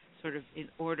chops sort of in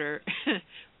order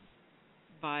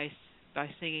by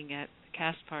singing at the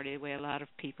Cast Party, the way a lot of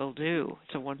people do.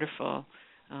 It's a wonderful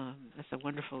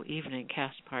evening,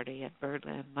 Cast Party at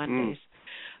Birdland Mondays.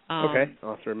 Okay,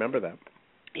 I'll have to remember that.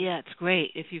 Yeah, it's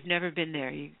great. If you've never been there,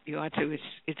 you ought to.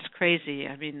 It's crazy.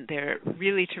 I mean, they're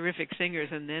really terrific singers,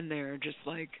 and then they're just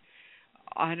like,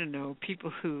 I don't know,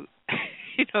 people who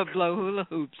blow hula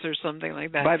hoops or something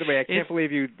like that. By the way, I can't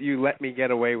believe you let me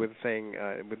get away with saying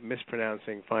with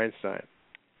mispronouncing Feinstein.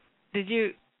 Did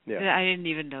you? Yeah. I didn't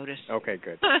even notice. Okay,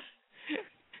 good.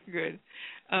 Good.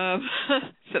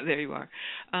 So there you are.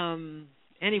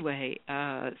 Anyway,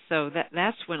 so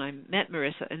that's when I met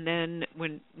Marissa, and then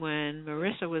when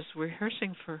Marissa was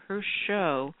rehearsing for her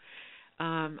show,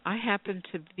 I happened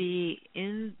to be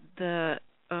in the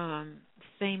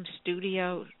same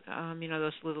studio,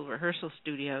 those little rehearsal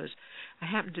studios. I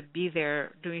happened to be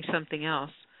there doing something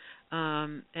else,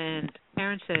 and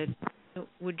Karen said,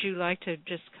 "Would you like to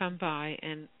just come by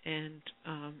and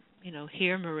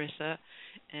hear Marissa,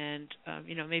 and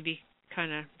maybe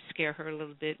kind of scare her a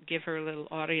little bit, give her a little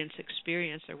audience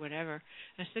experience or whatever?"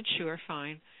 I said, "Sure,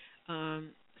 fine."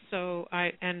 So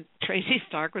and Tracy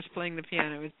Stark was playing the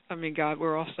piano. I mean, God,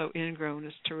 we're all so ingrown.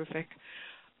 It's terrific.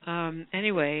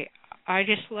 Anyway, I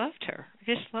just loved her.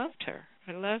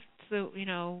 I loved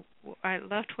I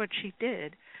loved what she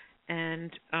did,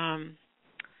 and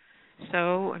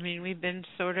so I mean, we've been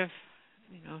sort of,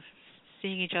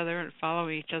 seeing each other and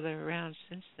following each other around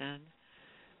since then.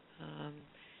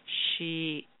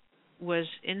 She was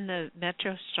in the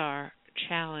Metro Star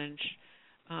Challenge.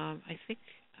 I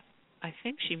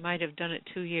think she might have done it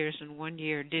 2 years, and 1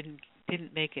 year didn't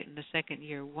make it, and the second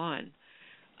year won.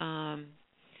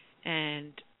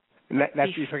 And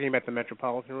that's you're talking about the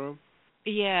Metropolitan Room?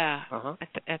 Yeah, uh-huh.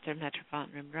 at the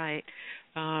Metropolitan Room, right?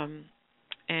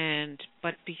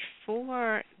 But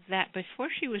before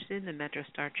she was in the Metro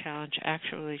Star Challenge,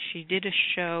 actually, she did a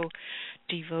show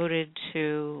devoted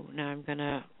to. Now I'm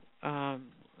gonna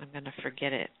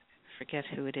forget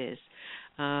who it is.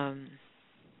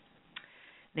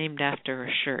 Named after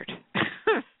a shirt.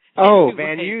 Oh,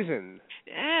 Van Heusen.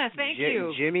 Yeah, thank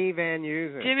you. Jimmy Van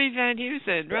Heusen. Jimmy Van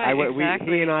Heusen, right?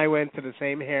 Exactly. He and I went to the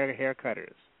same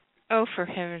haircutters. Oh, for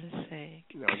heaven's sake!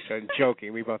 No, I'm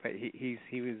joking. We both. He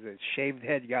was a shaved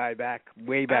head guy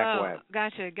way back when.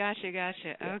 Gotcha.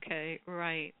 Yeah. Okay,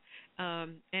 right.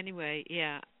 Anyway,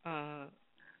 yeah.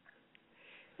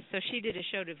 So she did a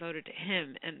show devoted to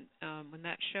him, and when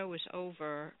that show was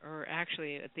over, or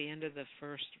actually at the end of the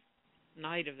first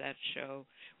night of that show,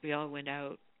 we all went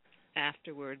out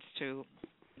afterwards to,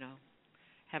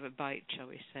 have a bite, shall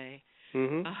we say.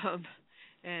 Mm-hmm.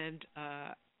 And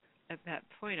at that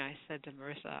point, I said to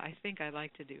Marissa, "I think I'd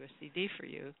like to do a CD for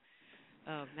you."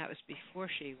 That was before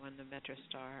she won the Metro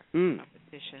Star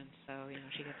competition. So,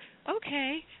 she goes,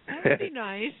 "Okay, that would be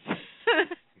nice."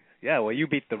 Yeah, well, you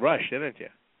beat the rush, didn't you?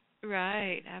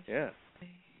 Right, absolutely. Yeah.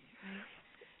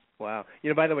 Right.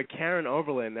 Wow. By the way, Karen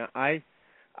Oberlin. Now,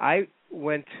 I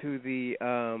went to the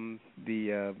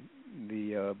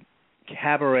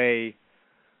cabaret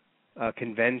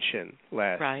convention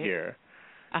last year.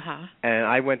 Uh-huh. And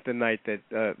I went the night that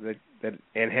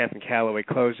Ann Hampton Callaway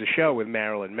closed the show with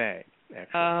Marilyn May,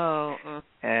 actually. Oh.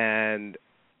 And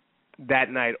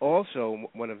that night also,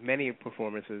 one of many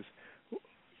performances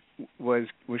was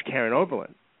Karen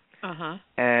Oberlin. Uh-huh.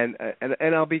 And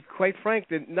I'll be quite frank,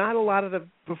 that not a lot of the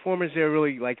performers there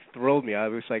really thrilled me. I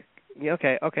was like, yeah,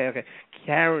 okay.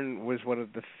 Karen was one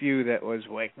of the few that was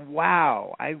like,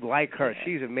 wow, I like her.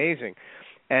 She's amazing.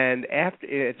 And at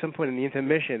some point in the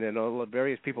intermission, and all the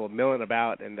various people are milling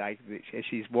about, and as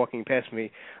she's walking past me,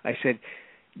 I said,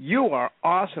 "You are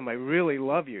awesome. I really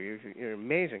love you. You're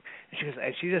amazing."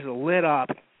 And she just lit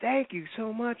up. Thank you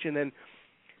so much. And then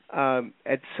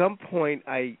at some point,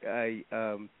 I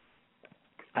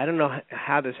don't know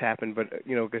how this happened, but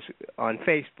because on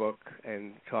Facebook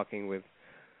and talking with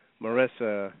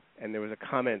Marissa, and there was a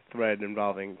comment thread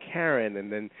involving Karen,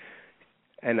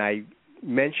 and I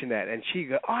mentioned that, and she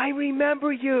goes, "I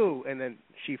remember you," and then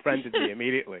she friended me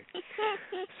immediately.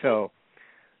 So,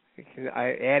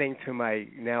 adding to my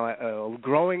now a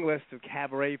growing list of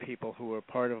cabaret people who are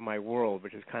part of my world,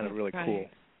 which is kind of really cool.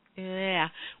 Yeah.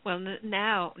 Well,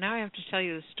 now I have to tell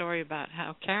you the story about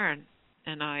how Karen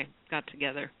and I got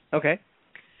together. Okay.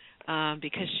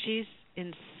 Because she's,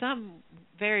 in some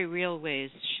very real ways,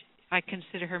 I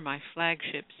consider her my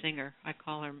flagship singer. I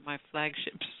call her my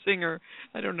flagship singer.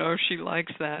 I don't know if she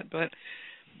likes that, but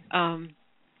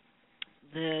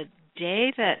the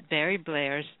day that Barry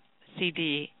Blair's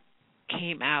CD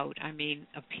came out,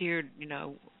 appeared,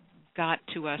 got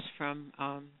to us from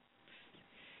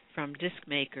disc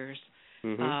makers.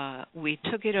 Mm-hmm. We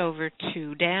took it over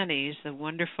to Danny's, the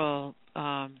wonderful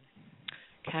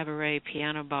cabaret,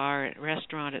 piano bar,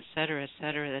 restaurant, et cetera,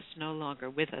 that's no longer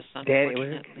with us,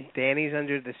 unfortunately. Danny's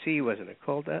Under the Sea, wasn't it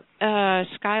called that?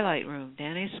 Skylight Room,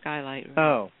 Danny's Skylight Room.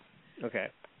 Oh, okay.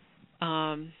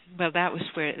 Well, that was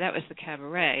the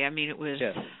cabaret. I mean, it was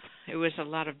Yes. It was a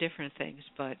lot of different things,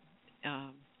 but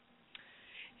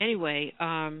anyway,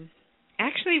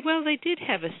 actually, well, they did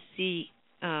have a sea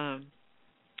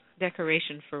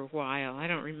decoration for a while. I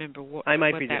don't remember what I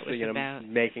might what be that just was about.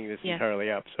 making this entirely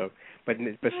up. So, but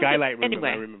Skylight Room, anyway.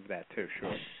 I remember that too.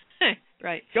 Sure.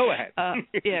 Right. Go ahead.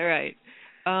 Yeah, right.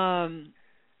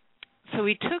 So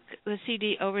we took the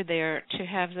CD over there to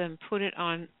have them put it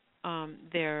on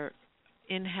their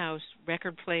in-house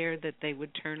record player that they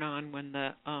would turn on when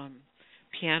the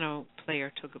piano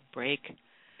player took a break,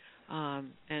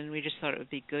 and we just thought it would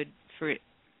be good for it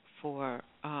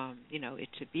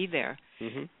to be there.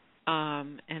 Mm-hmm.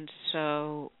 And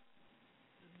so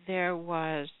there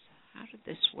was, how did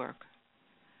this work?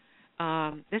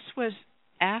 This was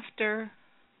after.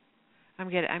 I'm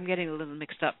getting a little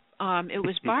mixed up. It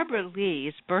was Barbara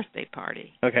Lee's birthday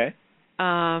party. Okay.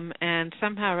 And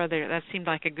somehow or other, that seemed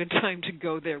like a good time to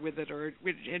go there with it, or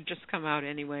it had just come out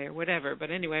anyway, or whatever. But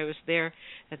anyway, I was there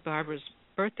at Barbara's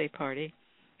birthday party,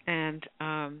 and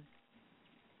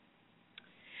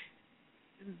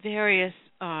various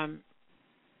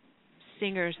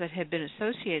singers that had been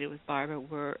associated with Barbara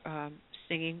were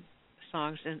singing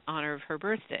songs in honor of her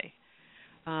birthday.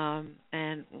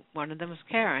 And one of them was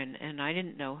Karen, and I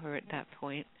didn't know her at that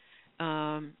point.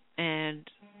 And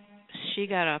she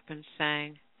got up and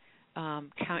sang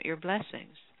Count Your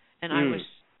Blessings. And I was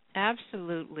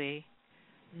absolutely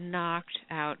knocked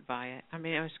out by it. I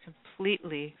mean, I was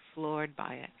completely floored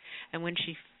by it. And when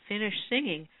she finished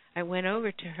singing, I went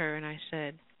over to her and I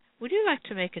said, "Would you like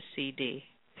to make a CD?"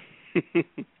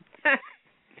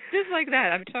 Just like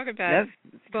that. I'm talking about That's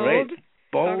bold. Great.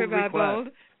 Bold Talk about request. bold.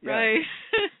 Yeah. Right.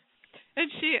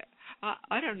 And she,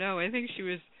 I don't know, I think she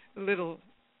was a little,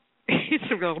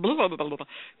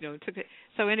 took it.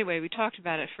 So anyway, we talked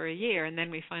about it for a year, and then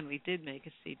we finally did make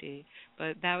a CD.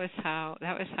 But that was how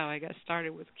I got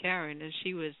started with Karen, and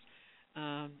she was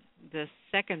the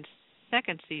second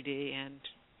CD and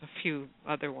a few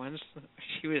other ones.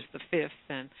 She was the fifth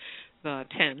and the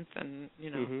 10th, and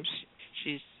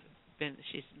she's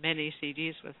many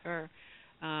CDs with her.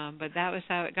 But that was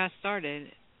how it got started.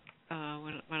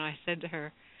 When I said to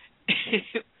her,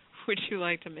 "Would you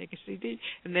like to make a CD?"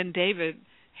 And then David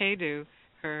Haydu,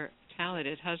 her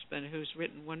talented husband, who's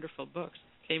written wonderful books,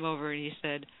 came over and he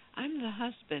said, "I'm the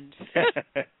husband."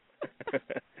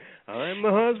 I'm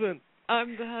the husband.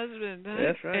 I'm the husband.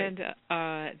 That's right. And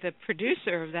the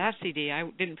producer of that CD, I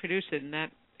didn't produce it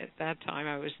at that time.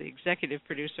 I was the executive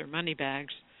producer,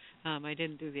 Moneybags. I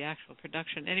didn't do the actual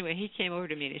production. Anyway, he came over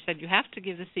to me and he said, "You have to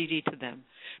give the CD to them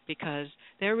because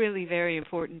they're really very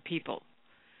important people."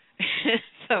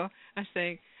 So I'm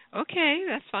saying, "Okay,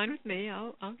 that's fine with me.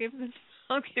 I'll give them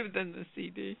the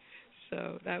CD."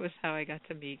 So that was how I got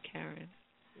to meet Karen.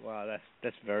 Wow,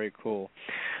 that's very cool.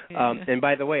 Yeah. And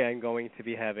by the way, I'm going to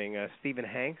be having Stephen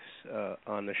Hanks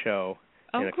on the show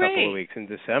in a great. couple of weeks in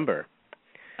December.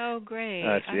 Oh, great!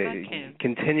 I like him.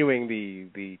 Continuing the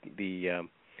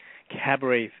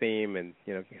cabaret theme, and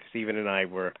Stephen and I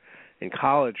were in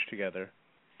college together,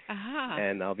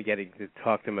 and I'll be getting to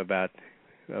talk to him about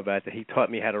that. He taught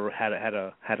me how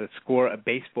to score a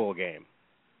baseball game.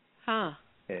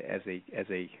 As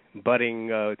a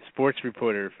budding sports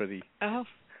reporter for the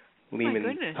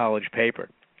Lehman College paper,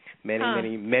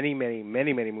 many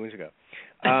moons ago.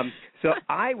 So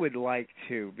I would like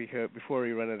to, because before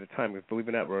we run out of time, because believe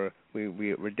it or not,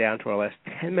 we're down to our last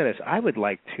 10 minutes. I would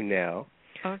like to now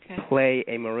play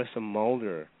a Marissa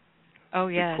Mulder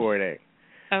recording.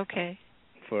 Okay.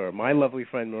 For my lovely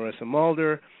friend Marissa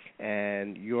Mulder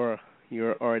and your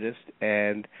artist,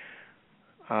 and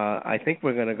I think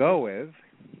we're going to go with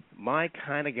My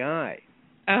Kind of Guy.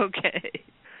 Okay.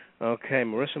 Okay,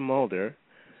 Marissa Mulder,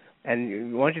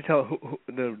 and why don't you tell who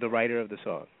the writer of the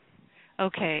song?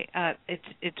 Okay,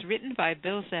 it's written by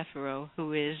Bill Zeffiro,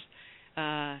 who is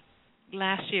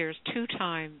last year's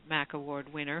 2-time MAC Award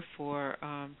winner for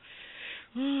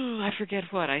I forget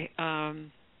what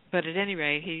but at any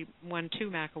rate, he won 2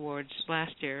 MAC Awards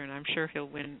last year, and I'm sure he'll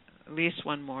win at least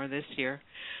one more this year.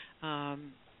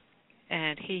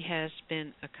 And he has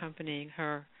been accompanying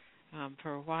her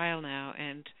for a while now,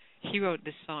 and he wrote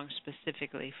this song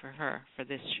specifically for her for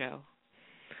this show.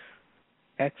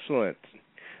 Excellent.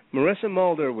 Marissa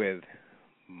Mulder with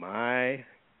My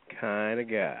Kind of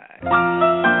Guy.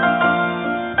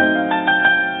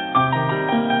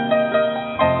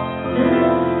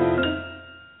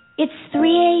 It's 3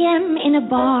 a.m. in a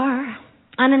bar.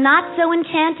 On a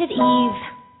not-so-enchanted eve,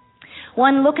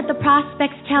 one look at the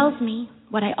prospects tells me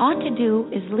what I ought to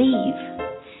do is leave.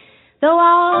 Though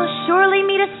I'll surely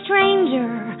meet a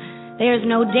stranger, there's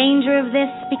no danger of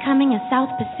this becoming a South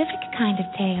Pacific kind of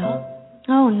tale.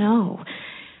 Oh, no,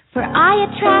 for I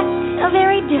attract a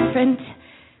very different,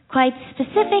 quite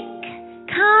specific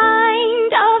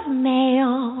kind of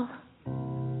male.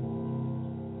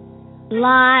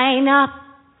 Line up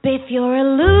if you're a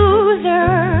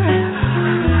loser.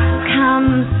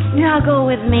 Come snuggle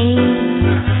with me.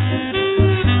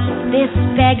 This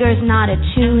beggar's not a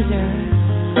chooser,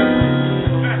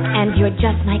 and you're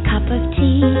just my cup of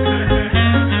tea.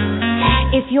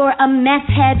 If you're a meth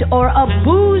head or a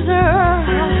boozer,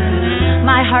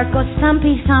 my heart goes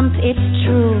thumpy thump, it's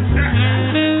true.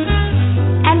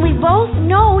 And we both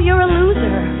know you're a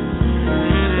loser.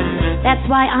 That's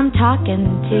why I'm talking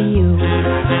to you.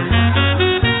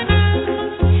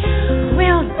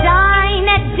 We'll dine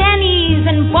at Denny's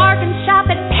and bargain shop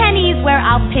at Penny's, where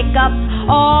I'll pick up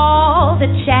all the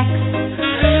checks.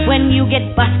 When you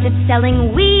get busted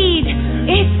selling weed,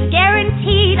 it's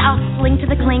guaranteed I'll sling to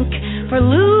the clink for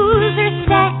loser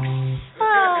sex.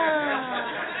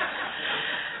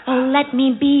 Oh, let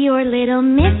me be your little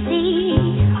missy.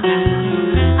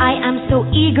 I am so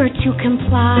eager to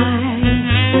comply.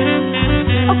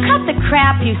 Oh, cut the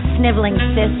crap, you sniveling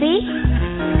sissy.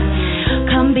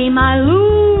 Come be my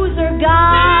loser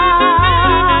guy.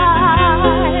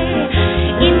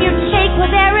 In your Che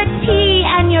Guevara tee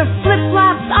and your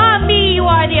flip-flops on me, you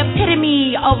are the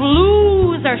epitome of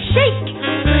loser chic.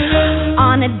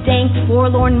 On a dank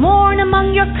forlorn morn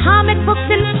among your comic books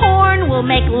and porn, we'll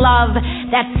make love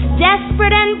that's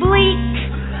desperate and bleak.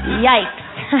 Yikes.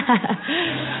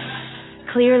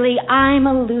 Clearly I'm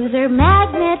a loser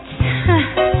magnet,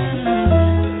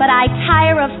 but I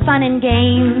tire of fun and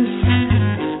games,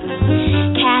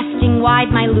 casting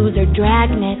wide my loser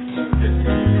dragnet,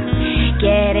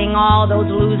 getting all those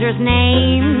losers'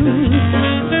 names.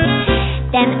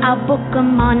 Then I'll book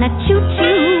 'em on a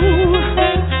choo-choo.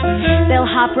 They'll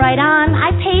hop right on,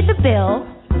 I pay the bill,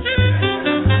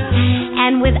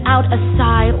 and without a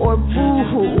sigh or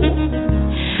boo-hoo,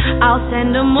 I'll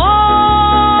send 'em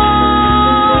all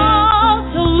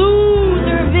to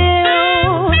Loserville,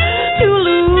 to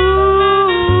lose.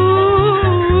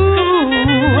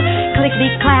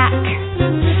 Clickety-clack,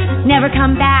 never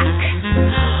come back.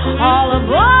 All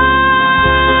aboard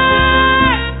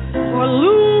for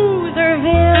Loserville.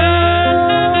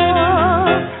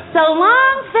 So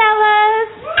long,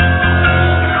 fellas.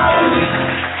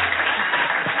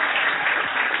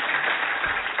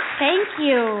 Thank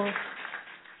you.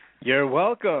 You're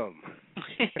welcome.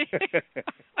 I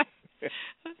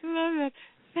love it.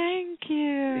 Thank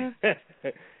you.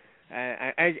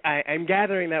 I'm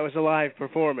gathering that was a live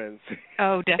performance.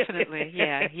 Oh, definitely.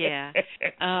 Yeah.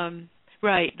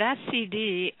 Right. That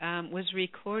CD was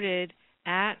recorded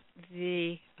at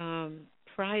the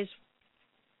prize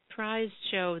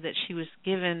show that she was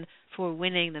given for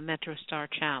winning the Metro Star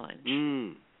Challenge.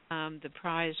 The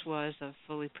prize was a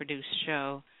fully produced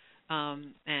show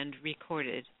and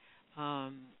recorded.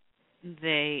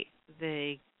 They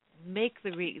make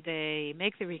the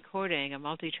recording, a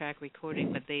multi-track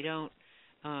recording, but they don't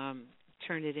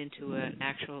turn it into an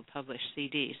actual published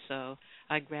CD. So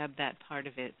I grabbed that part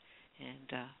of it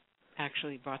and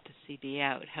actually brought the CD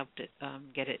out, helped it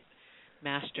get it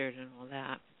mastered and all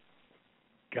that.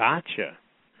 Gotcha.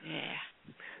 Yeah.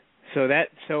 So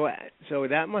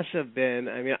that must have been.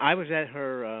 I mean, I was at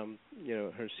her,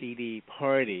 her CD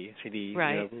party,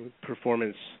 right.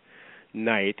 Performance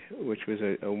night, which was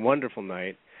a wonderful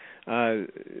night.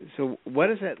 So what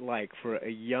is it like for a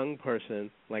young person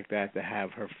like that to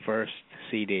have her first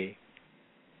CD?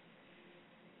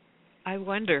 I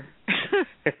wonder.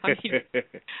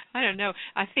 I don't know.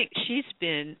 I think she's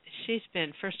been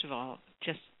first of all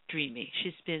just dreamy.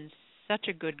 She's been such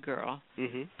a good girl.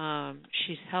 Mm-hmm.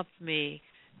 She's helped me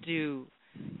do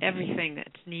everything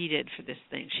that's needed for this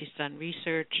thing. She's done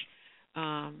research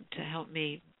to help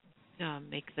me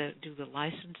do the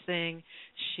licensing.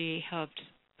 She helped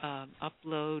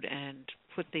upload and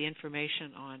put the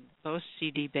information on both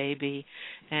CD Baby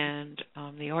and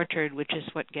the Orchard, which is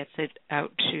what gets it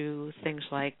out to things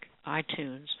like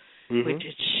iTunes, mm-hmm. which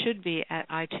it should be at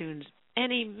iTunes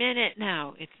any minute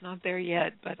now. It's not there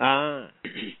yet, but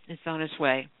it's on its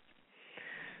way.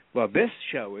 Well, this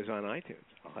show is on iTunes,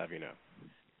 I'll have you know.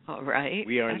 All right.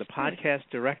 We are in the podcast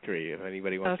directory if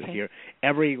anybody wants to hear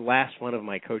every last one of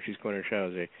my Coach's Corner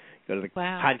shows. They go to the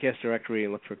podcast directory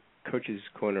and look for Coach's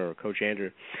Corner or Coach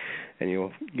Andrew, and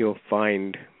you'll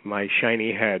find my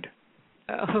shiny head,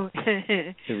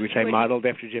 which I modeled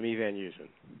after Jimmy Van Heusen.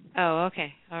 Oh,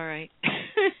 okay. All right.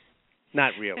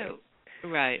 Not really. Oh,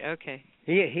 right. Okay.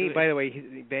 He. By the way,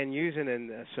 Van Heusen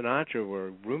and Sinatra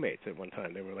were roommates at one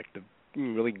time. They were like the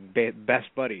really best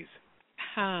buddies.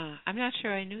 Huh. I'm not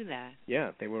sure I knew that.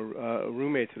 Yeah, they were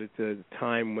roommates at the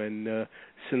time when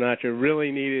Sinatra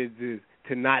really needed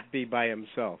to not be by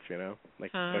himself.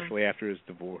 Especially after his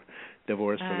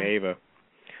divorce from Ava.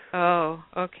 Oh,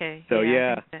 okay. So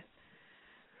yeah.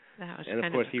 That was and kind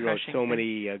of course he wrote so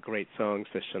many great songs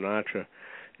for Sinatra,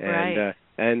 and right.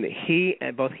 And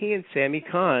both he and Sammy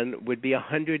Cahn would be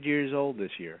 100 years old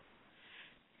this year.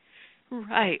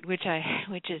 Right, which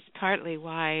is partly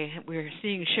why we're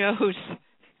seeing shows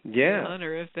in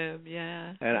honor of them.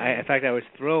 Yeah. And in fact, I was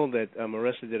thrilled that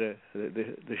Marissa did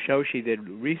the show she did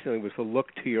recently was the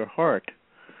 "Look to Your Heart."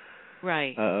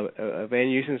 Right. A Van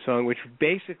Heusen song, which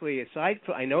basically,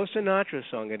 I know Sinatra's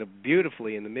song it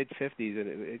beautifully in the mid '50s,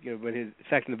 and in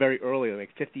fact, in the very early, like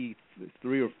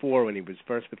 '53 or '4, when he was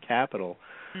first with Capitol,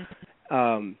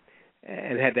 and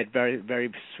had that very,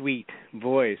 very sweet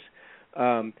voice.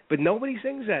 But nobody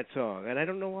sings that song, and I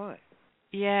don't know why.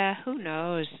 Yeah, who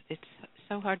knows? It's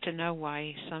so hard to know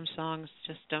why some songs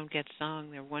just don't get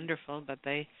sung. They're wonderful, but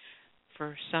they,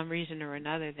 for some reason or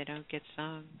another, they don't get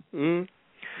sung. Mm.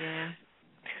 Yeah.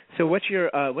 So what's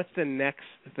the next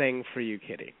thing for you,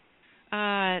 Kitty?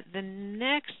 The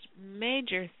next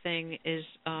major thing is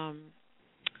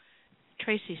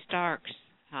Tracy Stark's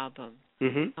album,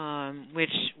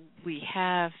 which we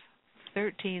have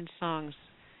 13 songs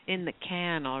in the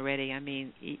can already. I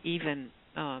mean, even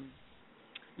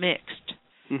mixed,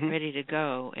 ready to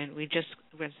go, and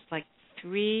it's like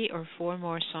 3 or 4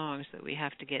 more songs that we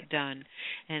have to get done.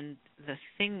 And the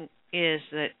thing is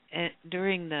that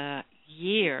during the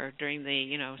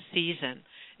season,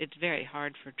 it's very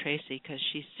hard for Tracy because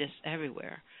she's just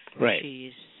everywhere. Right.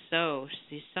 She's so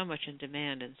much in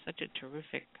demand and such a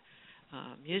terrific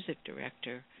music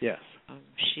director. Yes.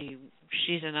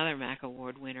 She's another MAC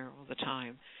Award winner all the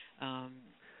time.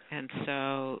 And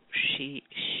so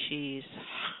she's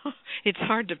it's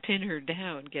hard to pin her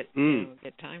down, get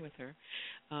time with her.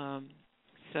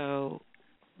 So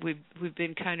we've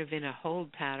been kind of in a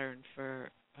hold pattern for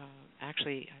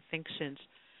actually I think since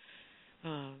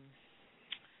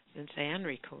Anne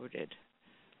recorded,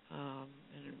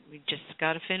 and we just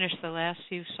got to finish the last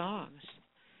few songs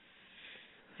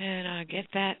and get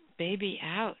that baby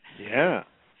out. Yeah.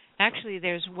 Actually,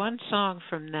 there's one song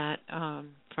from that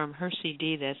from her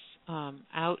CD that's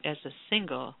out as a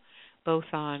single, both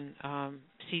on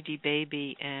CD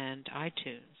Baby and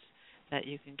iTunes, that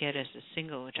you can get as a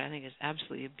single, which I think is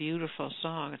absolutely a beautiful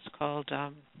song. It's called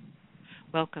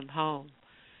Welcome Home.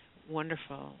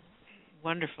 Wonderful,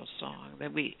 wonderful song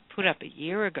that we put up a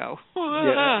year ago.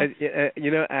 I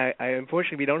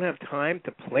unfortunately we don't have time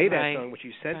to play that song which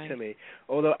you sent to me.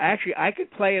 Although actually I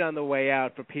could play it on the way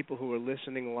out for people who are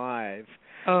listening live.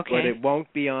 Okay. But it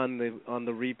won't be on the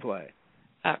replay.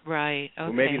 Right. Okay.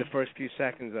 Or maybe the first few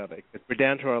seconds of it. We're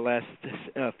down to our last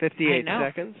 58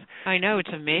 seconds. I know, it's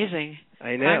amazing.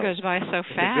 I know. Time goes by so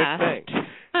fast. It's a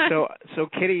good thing. So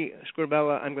Kitty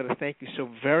Skrobela, I'm going to thank you so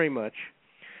very much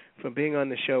for being on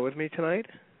the show with me tonight.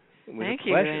 It was Thank a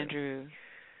pleasure. you, Andrew.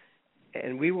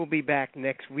 And we will be back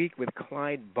next week with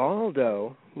Clyde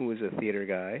Baldo, who is a theater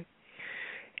guy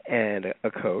and a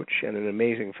coach and an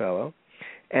amazing fellow.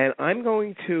 And I'm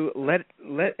going to let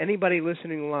anybody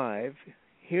listening live,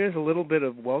 here's a little bit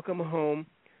of Welcome Home,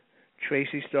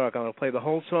 Tracy Stark. I'm going to play the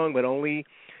whole song, but only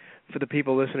for the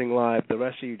people listening live. The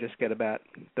rest of you just get about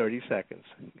 30 seconds.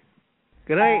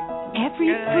 Good night.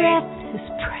 Every breath is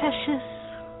precious.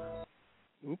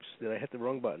 Oops, did I hit the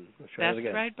wrong button? Let's try That's it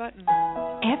again. the right button.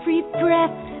 Every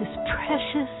breath is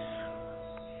precious.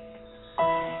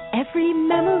 Every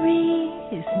memory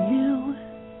is new.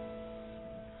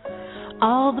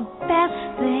 All the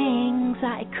best things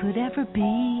I could ever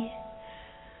be,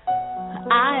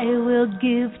 I will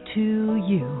give to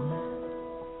you.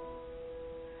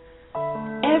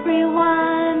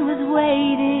 Everyone was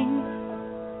waiting.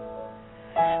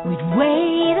 We'd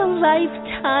wait a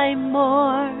lifetime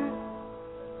more.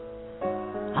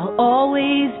 I'll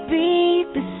always be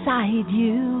beside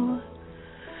you.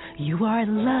 You are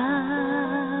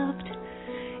loved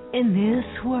in this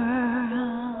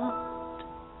world.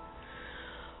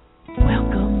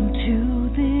 Welcome to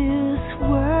this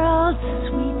world,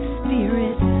 sweet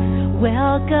spirit.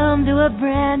 Welcome to a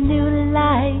brand new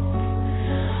life.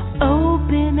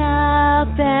 Open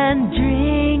up and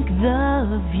drink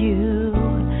the view.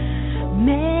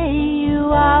 May you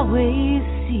always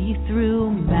see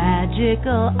through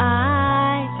magical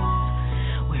eyes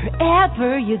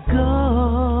wherever you go.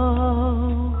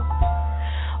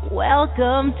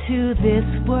 Welcome to this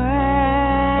world.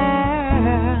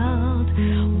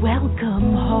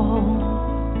 Welcome home.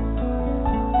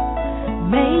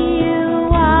 May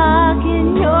you walk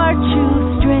in your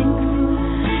true strength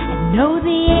and know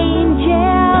the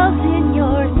angels in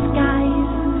your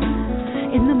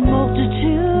skies. In the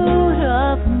multitude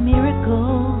of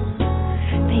miracles,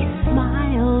 they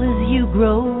smile as you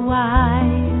grow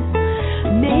wise.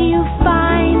 May you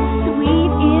find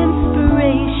sweet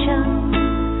inspiration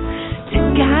to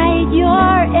guide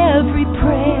your every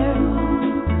prayer.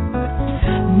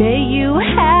 May you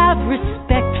have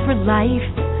respect for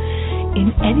life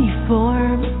in any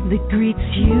form that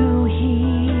greets you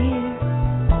here.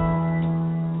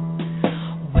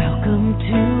 Welcome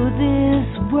to this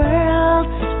world,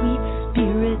 sweet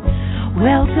spirit.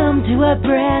 Welcome to a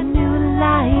brand new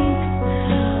life.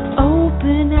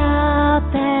 Open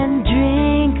up and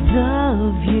drink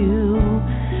the view.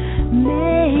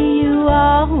 May you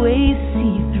always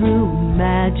see through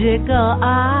magical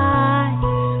eyes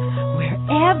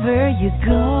wherever you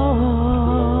go.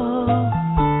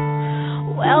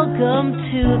 Welcome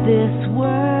to this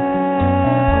world.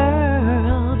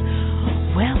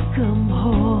 Welcome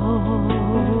home.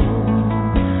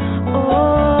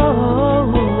 Oh,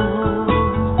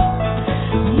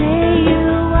 may you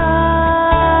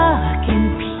walk in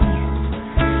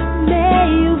peace. May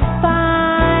you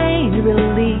find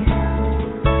release.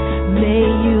 May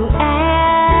you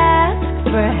ask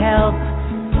for help.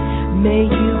 May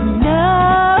you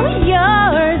know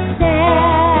yourself.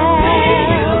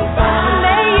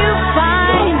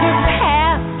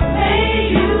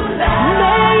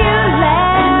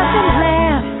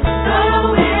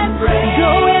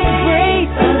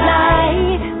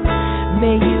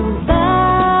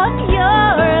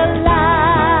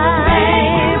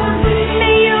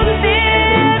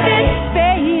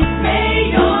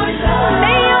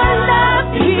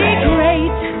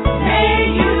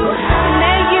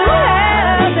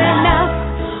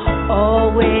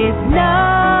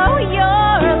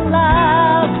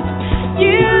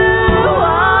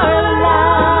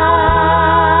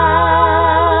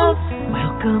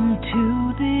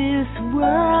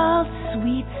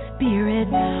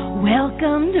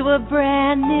 A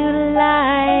brand new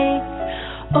life.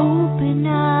 Open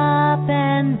up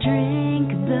and drink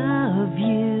the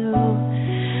view.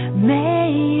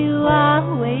 May you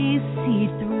always see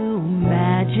through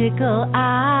magical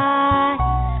eyes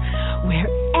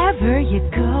wherever you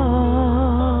go.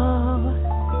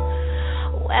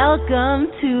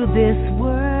 Welcome to this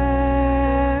world.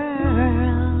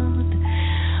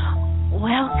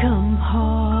 Welcome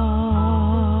home.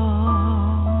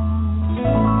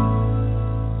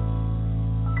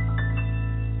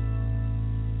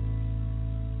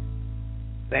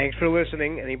 Thanks for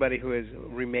listening. Anybody who has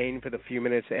remained for the few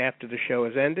minutes after the show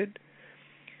has ended.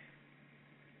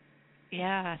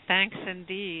 Yeah, thanks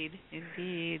indeed.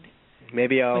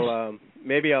 Maybe I'll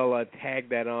tag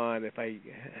that on if I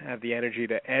have the energy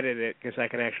to edit it, because I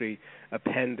can actually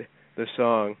append the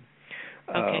song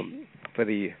for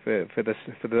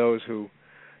those who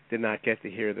did not get to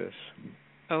hear this.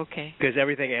 Okay. Because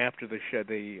everything after the show,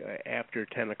 after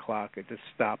 10 o'clock, it just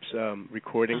stops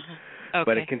recording. Okay.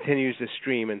 But it continues to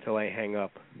stream until I hang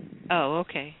up. Oh,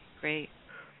 okay. Great.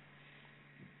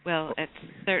 Well, it's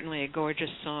certainly a gorgeous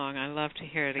song. I love to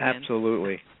hear it again.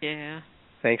 Absolutely. Yeah.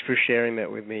 Thanks for sharing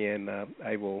that with me, and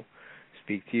I will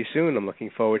speak to you soon. I'm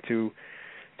looking forward to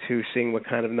seeing what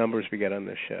kind of numbers we get on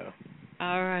this show.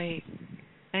 All right.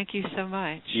 Thank you so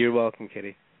much. You're welcome,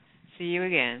 Kitty. See you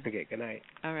again. Okay, good night.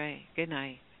 All right. Good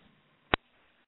night.